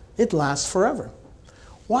 But it lasts forever.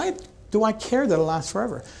 Why do I care that it lasts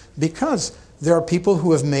forever? Because there are people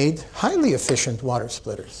who have made highly efficient water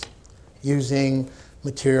splitters using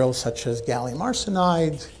materials such as gallium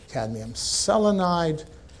arsenide, cadmium selenide,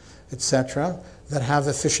 etc., that have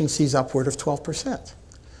efficiencies upward of 12%.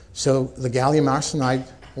 So the gallium arsenide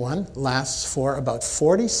one lasts for about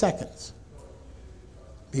 40 seconds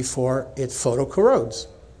before it photocorrodes,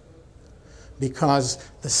 because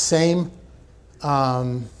the same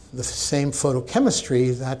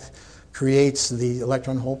photochemistry that creates the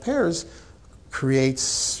electron hole pairs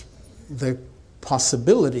creates the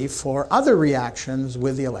possibility for other reactions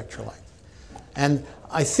with the electrolyte. And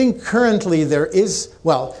I think currently there is,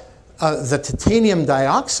 well, the titanium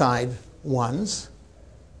dioxide ones,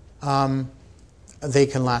 they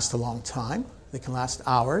can last a long time. They can last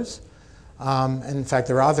hours. And in fact,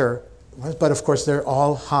 there are other ones, but of course they're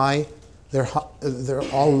all high, they're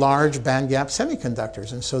all large band gap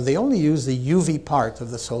semiconductors, and so they only use the UV part of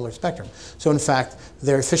the solar spectrum. So in fact,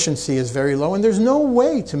 their efficiency is very low, and there's no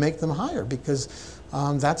way to make them higher because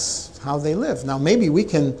that's how they live. Now maybe we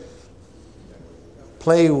can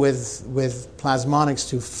play with plasmonics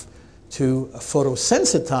to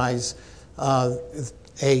photosensitize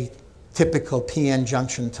a typical PN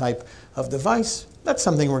junction type of device. That's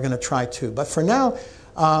something we're going to try too. But for now,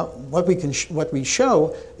 what we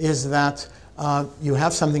show is that you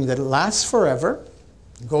have something that lasts forever.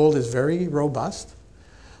 Gold is very robust.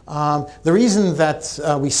 The reason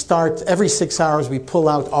that we start every 6 hours, we pull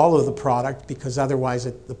out all of the product because otherwise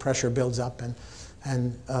the pressure builds up and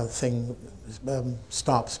thing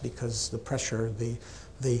stops because the pressure,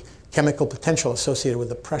 the chemical potential associated with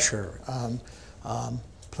the pressure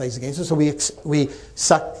plays against it. So we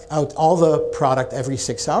suck out all the product every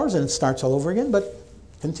 6 hours and it starts all over again, but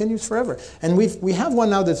continues forever. And we have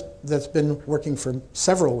one now that's been working for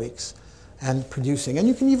several weeks and producing. And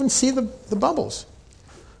you can even see the bubbles.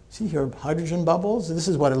 See here, hydrogen bubbles. This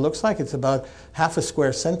is what it looks like. It's about half a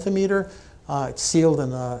square centimeter. It's sealed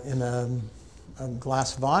in a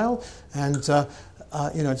glass vial. And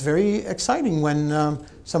it's very exciting when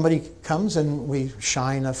somebody comes and we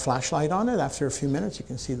shine a flashlight on it. After a few minutes, you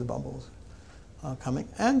can see the bubbles coming.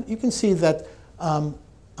 And you can see that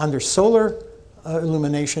under solar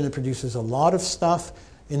illumination, it produces a lot of stuff.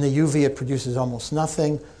 In the UV, it produces almost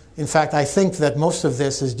nothing. In fact, I think that most of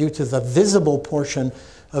this is due to the visible portion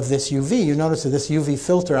of this UV. You notice that this UV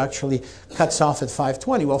filter actually cuts off at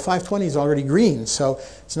 520. Well, 520 is already green, so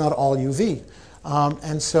it's not all UV.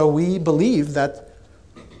 And so we believe that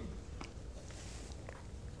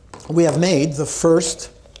we have made the first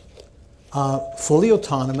fully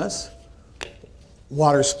autonomous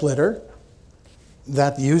water splitter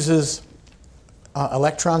that uses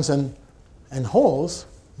electrons and holes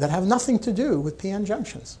that have nothing to do with p-n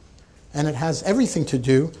junctions. And it has everything to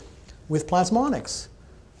do with plasmonics.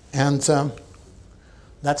 And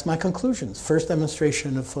that's my conclusions. First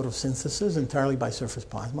demonstration of photosynthesis entirely by surface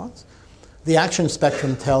plasmons. The action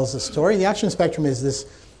spectrum tells the story. The action spectrum is this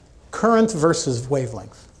current versus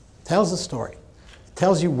wavelength. It tells the story. It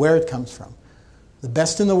tells you where it comes from. The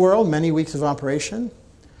best in the world, many weeks of operation.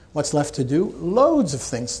 What's left to do? Loads of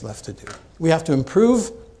things left to do. We have to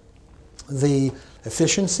improve the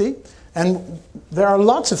efficiency. And there are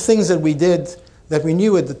lots of things that we did that we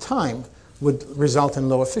knew at the time would result in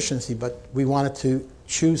low efficiency, but we wanted to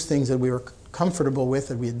choose things that we were comfortable with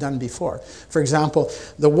that we had done before. For example,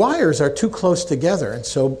 the wires are too close together, and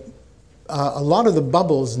so a lot of the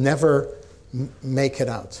bubbles never make it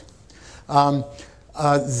out.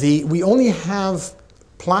 We only have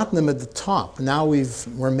platinum at the top. Now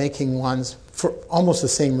we're making ones for almost the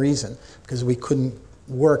same reason, because we couldn't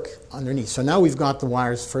work underneath. So now we've got the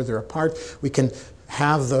wires further apart. We can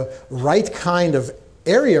have the right kind of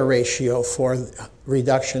area ratio for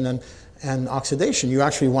reduction and oxidation. You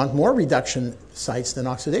actually want more reduction sites than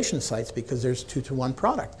oxidation sites because there's 2-to-1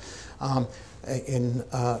 product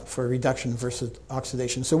for reduction versus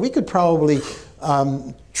oxidation. So we could probably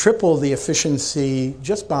triple the efficiency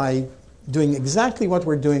just by doing exactly what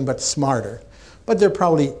we're doing but smarter. But there are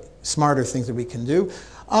probably smarter things that we can do.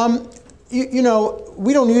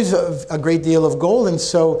 We don't use a great deal of gold, and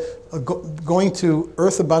so going to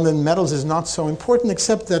earth-abundant metals is not so important,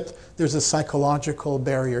 except that there's a psychological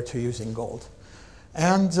barrier to using gold.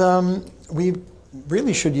 And we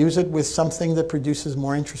really should use it with something that produces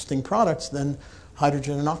more interesting products than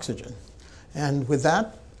hydrogen and oxygen. And with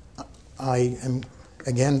that, I am,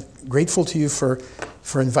 again, grateful to you for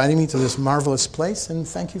inviting me to this marvelous place, and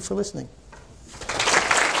thank you for listening.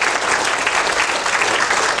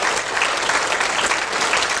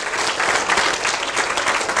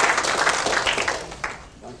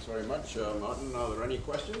 Martin, are there any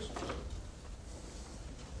questions?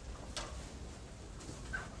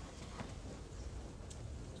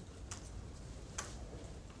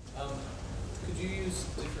 Could you use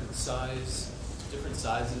different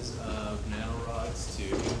sizes of nanorods to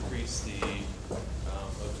increase the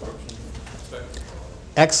absorption spectrum?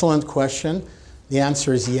 Excellent question. The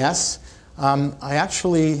answer is yes. I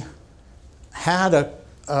actually had a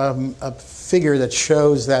figure that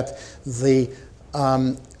shows that the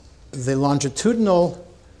longitudinal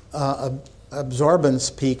absorbance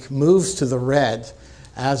peak moves to the red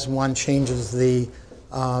as one changes the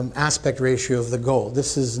aspect ratio of the gold.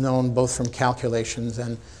 This is known both from calculations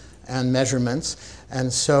and measurements.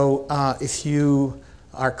 And so if you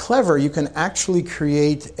are clever, you can actually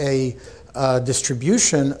create a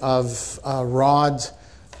distribution of rod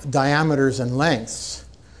diameters and lengths.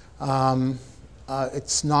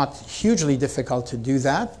 It's not hugely difficult to do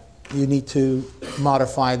that. You need to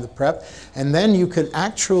modify the prep. And then you could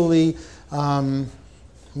actually,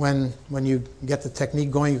 when you get the technique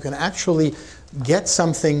going, you can actually get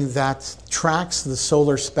something that tracks the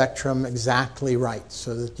solar spectrum exactly right,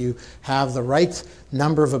 so that you have the right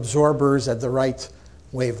number of absorbers at the right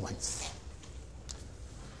wavelength.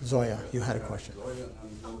 Zoya, you had a question.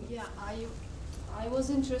 Yeah, I was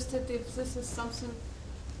interested if this is something,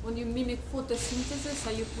 when you mimic photosynthesis,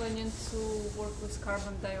 are you planning to work with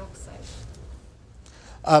carbon dioxide?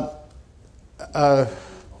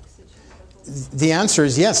 The answer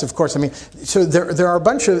is yes, of course. I mean, so there are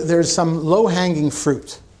there's some low-hanging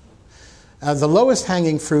fruit. The lowest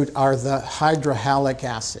hanging fruit are the hydrohalic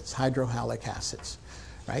acids,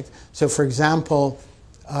 right? So for example,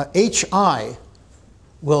 HI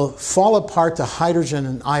will fall apart to hydrogen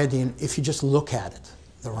and iodine if you just look at it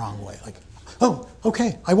the wrong way. Like, oh,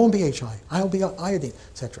 okay, I won't be HI, I'll be iodine,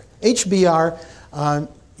 etc. HBr,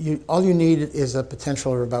 all you need is a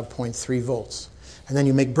potential of about 0.3 volts. And then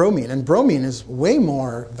you make bromine, and bromine is way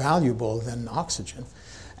more valuable than oxygen.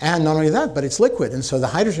 And not only that, but it's liquid, and so the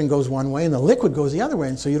hydrogen goes one way and the liquid goes the other way,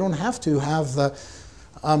 and so you don't have to have the...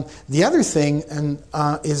 the other thing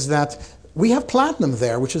is that we have platinum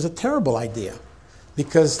there, which is a terrible idea,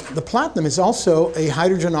 because the platinum is also a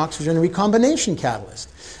hydrogen-oxygen recombination catalyst.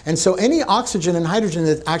 And so any oxygen and hydrogen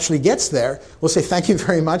that actually gets there will say, thank you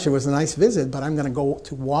very much, it was a nice visit, but I'm going to go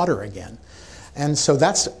to water again. And so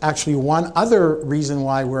that's actually one other reason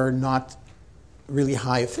why we're not really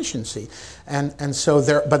high efficiency. And so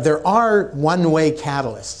but there are one-way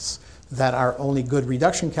catalysts that are only good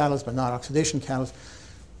reduction catalysts, but not oxidation catalysts.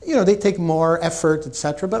 You know, they take more effort,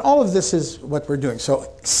 etc. But all of this is what we're doing. So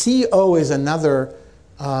CO is another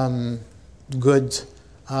good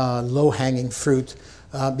low-hanging fruit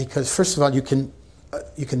because, first of all, you can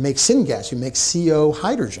make syngas. You make CO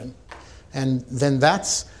hydrogen, and then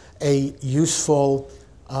that's a useful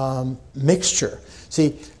mixture.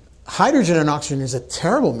 See, hydrogen and oxygen is a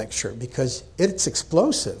terrible mixture because it's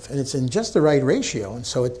explosive and it's in just the right ratio. And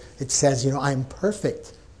so it says, you know, I'm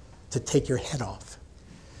perfect to take your head off.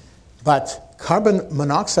 But carbon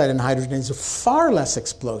monoxide and hydrogen is far less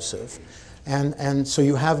explosive. And so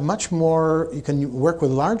you have much more, you can work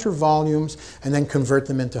with larger volumes and then convert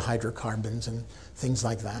them into hydrocarbons and things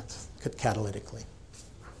like that catalytically.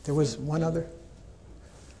 There was one other.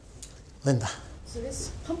 Linda. So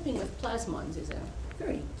this pumping with plasmons is a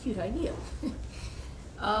very cute idea.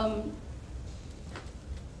 I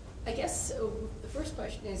guess the first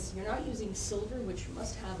question is, you're not using silver, which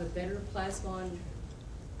must have a better plasmon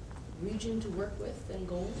region to work with than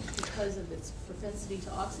gold because of its propensity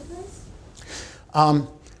to oxidize?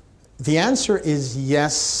 The answer is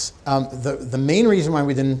yes. The main reason why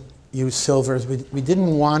we didn't use silver is we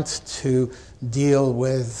didn't want to deal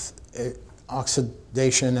with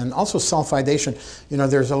oxidation and also sulfidation. You know,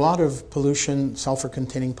 there's a lot of pollution,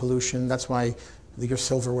 sulfur-containing pollution. That's why your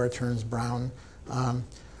silverware turns brown.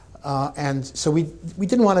 And so we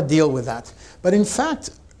didn't want to deal with that. But in fact,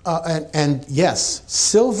 and yes,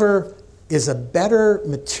 silver is a better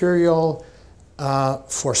material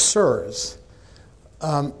for SIRS.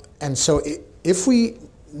 And so if we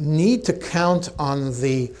need to count on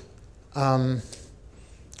the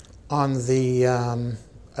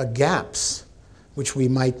gaps, which we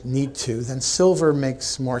might need to, then silver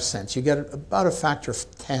makes more sense. You get about a factor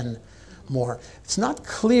of 10 more. It's not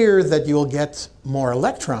clear that you'll get more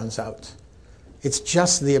electrons out. It's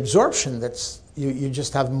just the absorption that's, you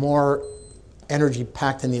just have more energy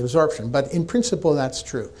packed in the absorption. But in principle, that's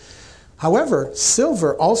true. However,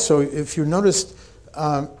 silver also, if you noticed,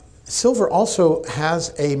 silver also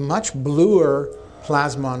has a much bluer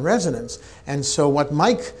plasmon resonance. And so what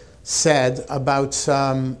Mike said about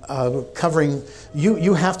covering,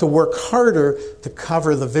 you have to work harder to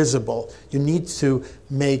cover the visible. You need to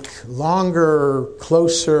make longer,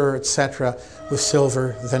 closer, etc. with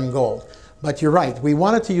silver than gold. But you're right, we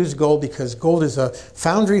wanted to use gold because gold is a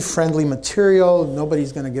foundry-friendly material.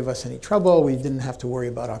 Nobody's going to give us any trouble. We didn't have to worry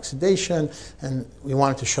about oxidation, and we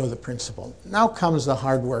wanted to show the principle. Now comes the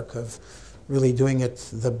hard work of really doing it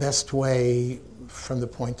the best way from the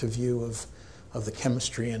point of view of the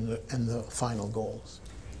chemistry and the final goals.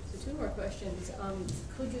 So two more questions.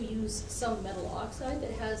 Could you use some metal oxide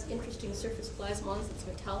that has interesting surface plasmons that's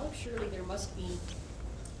metallic? Surely there must be,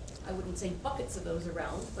 I wouldn't say buckets of those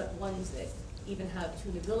around, but ones that even have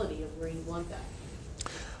tunability of where you want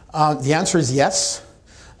that? The answer is yes.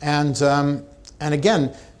 And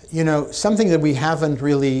again, you know, something that we haven't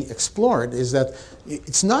really explored is that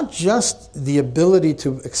it's not just the ability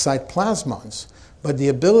to excite plasmons, but the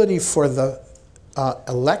ability for the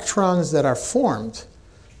electrons that are formed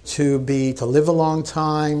to live a long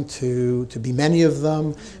time, to be many of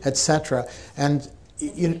them, etc. And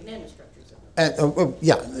you know,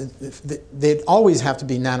 they'd always have to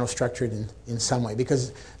be nanostructured in some way,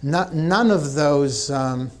 because none of those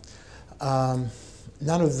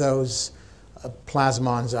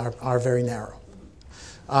plasmons are very narrow.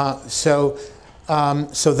 So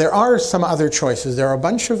there are some other choices. There are a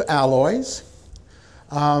bunch of alloys.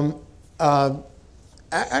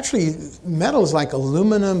 Actually, metals like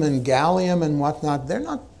aluminum and gallium and whatnot, they're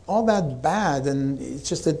not all that bad, and it's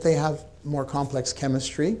just that they have more complex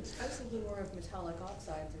chemistry. I was thinking more of metallic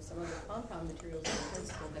oxides or some other compound materials in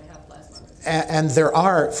principle that have plasmons. And there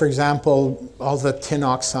are, for example, all the tin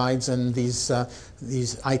oxides and these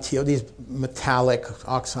ITO, these metallic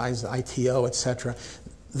oxides, ITO, etc.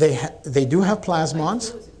 They do have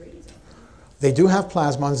plasmons. They do have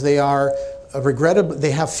plasmons. They are regrettable.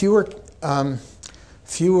 They have fewer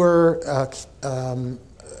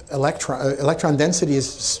electron density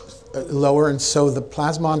is lower, and so the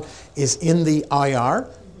plasmon is in the IR.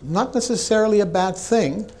 Not necessarily a bad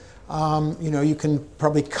thing. You know, you can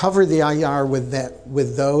probably cover the IR with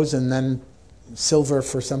those, and then silver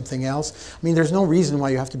for something else. I mean, there's no reason why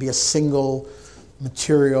you have to be a single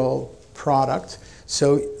material product.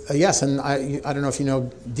 So yes, and I don't know if you know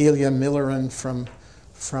Delia Milleran from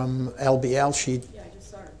LBL. Yeah, I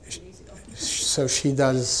just saw her 2 days ago. So she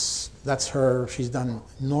does. That's her. She's done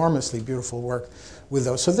enormously beautiful work with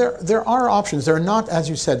those. So there are options. They're not, as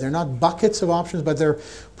you said, they're not buckets of options, but they're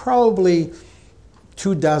probably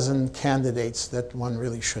 24 candidates that one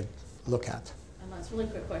really should look at. And last really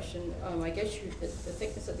quick question. I guess the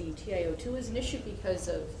thickness of the TiO2 is an issue because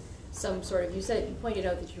of some sort of, you pointed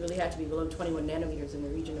out that you really had to be below 21 nanometers in the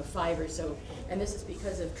region of 5 or so, and this is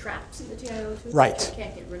because of traps in the TiO2 right. that you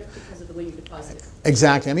can't get rid of because of the way you deposit it.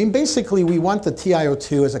 Exactly. I mean, basically, we want the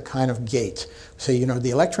TiO2 as a kind of gate. So, you know,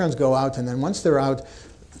 the electrons go out, and then once they're out,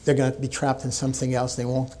 they're going to be trapped in something else. They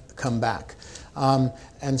won't come back.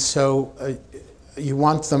 And so you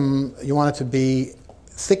want it to be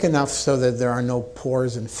thick enough so that there are no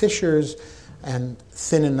pores and fissures, and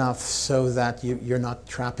thin enough so that you're not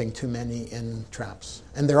trapping too many in traps.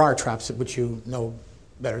 And there are traps which you know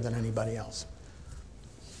better than anybody else.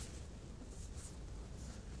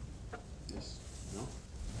 Yes. No?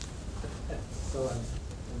 So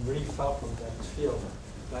I'm really far from that field.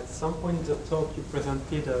 At some point in the talk, you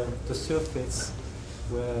presented the surface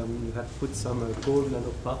where you had put some gold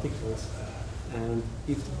nanoparticles. And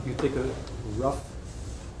if you take a rough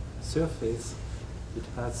surface, it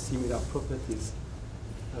has similar properties.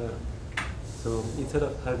 So instead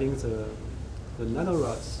of having the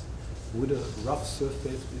nanorods, would a rough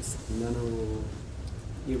surface with nano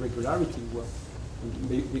irregularity work?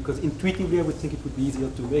 Because intuitively I would think it would be easier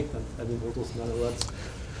to make than having all those nanorods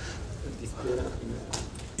displayed.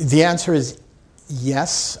 The answer is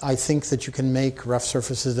yes. I think that you can make rough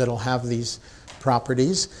surfaces that'll have these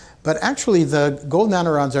properties. But actually, the gold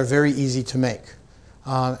nanorods are very easy to make.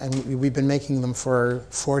 And we've been making them for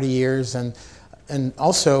 40 years. And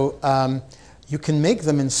also, you can make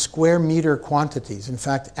them in square meter quantities. In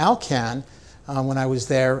fact, Alcan, when I was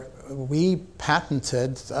there, we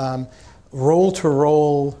patented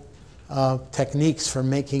roll-to-roll techniques for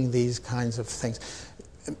making these kinds of things.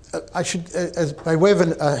 I should, as by way of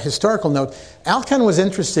a historical note, Alcan was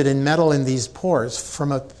interested in metal in these pores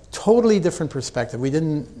from a totally different perspective. We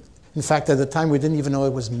didn't, in fact, at the time, we didn't even know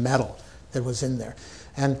it was metal that was in there.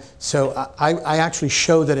 And so I actually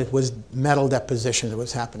showed that it was metal deposition that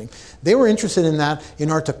was happening. They were interested in that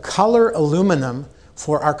in order to color aluminum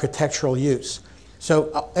for architectural use.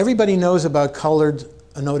 So everybody knows about colored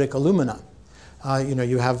anodic alumina. You know,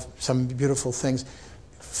 you have some beautiful things.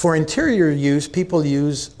 For interior use, people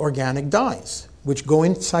use organic dyes, which go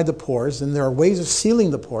inside the pores, and there are ways of sealing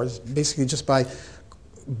the pores, basically just by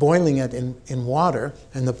boiling it in water,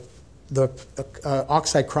 and the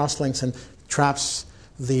oxide cross-links and traps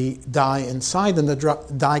the dye inside, and the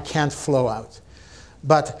dye can't flow out.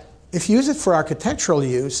 But if you use it for architectural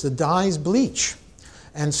use, the dyes bleach.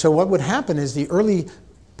 And so what would happen is the early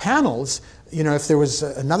panels, you know, if there was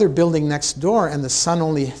another building next door and the sun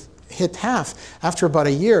only hit half, after about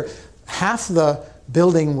a year, half the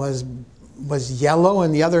building was yellow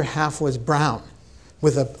and the other half was brown,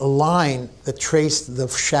 with a line that traced the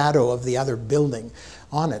shadow of the other building.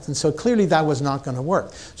 on it. And so clearly that was not going to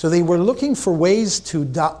work. So they were looking for ways to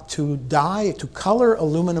color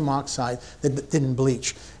aluminum oxide that didn't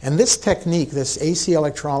bleach. And this technique, this AC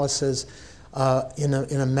electrolysis in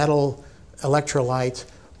a metal electrolyte,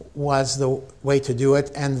 was the way to do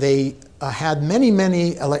it. And they had many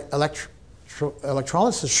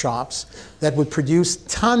electrolysis shops that would produce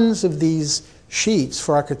tons of these sheets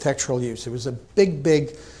for architectural use. It was a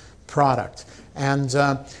big product. And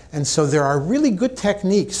so there are really good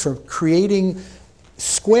techniques for creating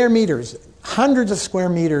square meters, hundreds of square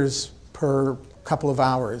meters per couple of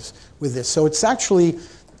hours with this. So it's actually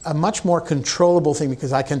a much more controllable thing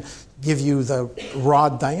because I can give you the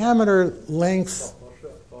rod diameter, length,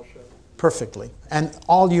 perfectly, and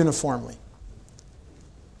all uniformly.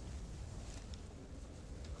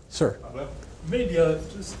 Sir? Maybe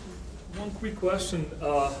just one quick question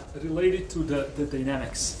related to the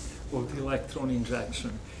dynamics of the electron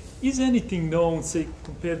injection. Is anything known, say,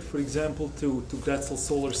 compared, for example, to Grätzel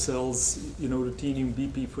solar cells, ruthenium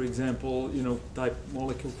BP, for example, type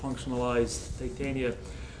molecule functionalized titania?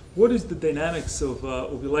 What is the dynamics of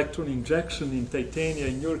electron injection in titania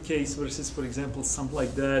in your case versus, for example, something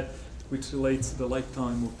like that, which relates to the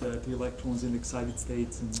lifetime of the electrons in excited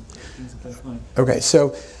states and things of that kind? Okay,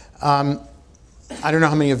 so I don't know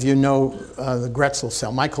how many of you know the Grätzel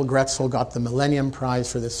cell. Michael Grätzel got the Millennium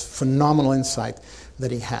Prize for this phenomenal insight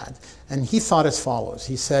that he had. And he thought as follows.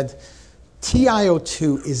 He said,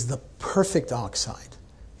 TiO2 is the perfect oxide.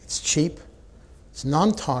 It's cheap, it's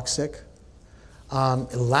non-toxic,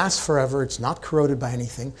 it lasts forever, it's not corroded by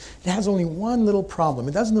anything. It has only one little problem.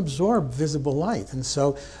 It doesn't absorb visible light. And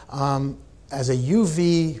so as a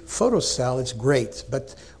UV photocell, it's great,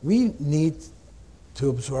 but we need to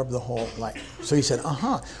absorb the whole light. So he said,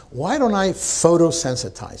 why don't I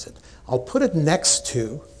photosensitize it? I'll put it next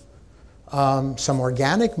to some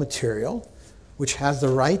organic material which has the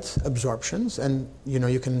right absorptions, and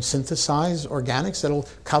you can synthesize organics that'll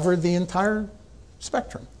cover the entire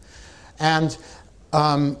spectrum. And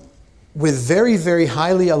with very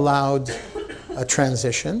highly allowed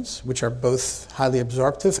transitions, which are both highly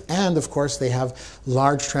absorptive, and of course they have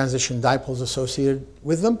large transition dipoles associated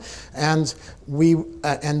with them. And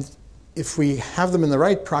if we have them in the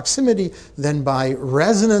right proximity, then by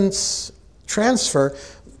resonance transfer,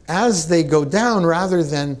 as they go down, rather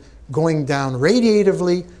than going down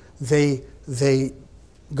radiatively, they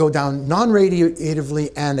go down non-radiatively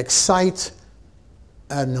and excite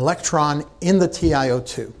an electron in the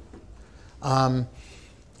TiO2.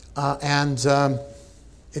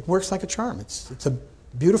 It works like a charm. It's a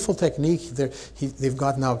beautiful technique. They've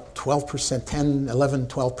got now 12%, 10, 11,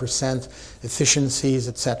 12% efficiencies,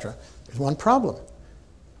 etc. There's one problem.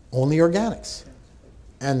 Only organics.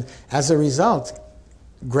 And as a result,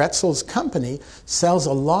 Grätzel's company sells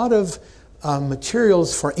a lot of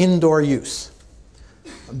materials for indoor use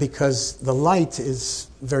because the light is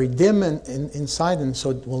very dim inside, and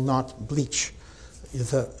so it will not bleach.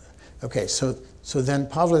 Okay, so then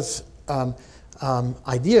Pavlov's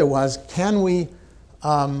idea was, can we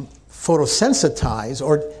photosensitize,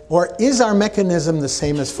 or is our mechanism the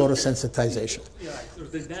same as photosensitization? Yeah,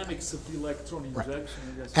 the dynamics of the electron injection.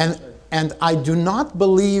 Right. I guess. And I do not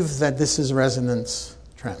believe that this is resonance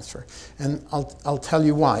transfer, and I'll tell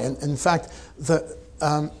you why. And in fact, the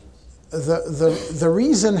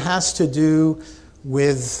reason has to do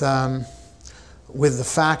with the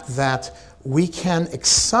fact that we can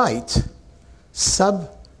excite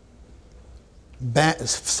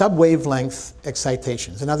sub-wavelength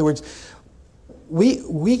excitations. In other words,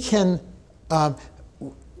 we can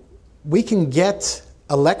get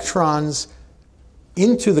electrons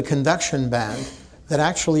into the conduction band that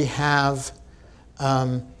actually have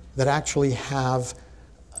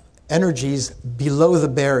energies below the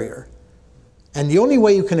barrier. And the only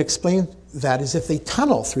way you can explain that is if they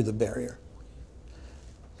tunnel through the barrier.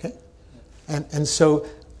 Okay? And so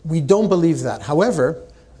we don't believe that. However,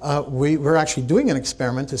 we're actually doing an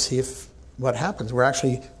experiment to see what happens. We're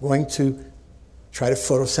actually going to try to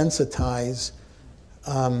photosensitize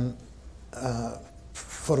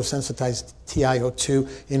TiO2,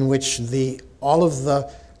 in which all of the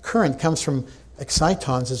current comes from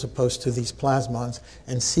excitons as opposed to these plasmons,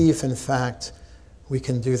 and see if in fact we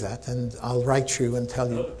can do that. And I'll write you and tell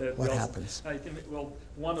you what happens. I think, well,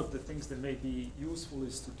 one of the things that may be useful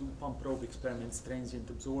is to do pump probe experiments, transient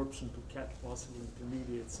absorption, to catch possible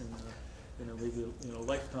intermediates in maybe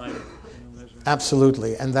lifetime measurement.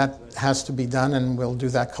 Absolutely, and that has to be done, and we'll do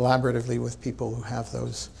that collaboratively with people who have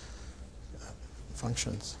those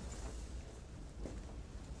functions.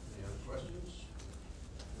 Any other questions?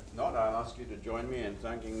 If not, I'll ask you to join me in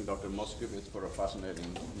thanking Dr. Moskovits for a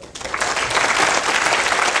fascinating lecture.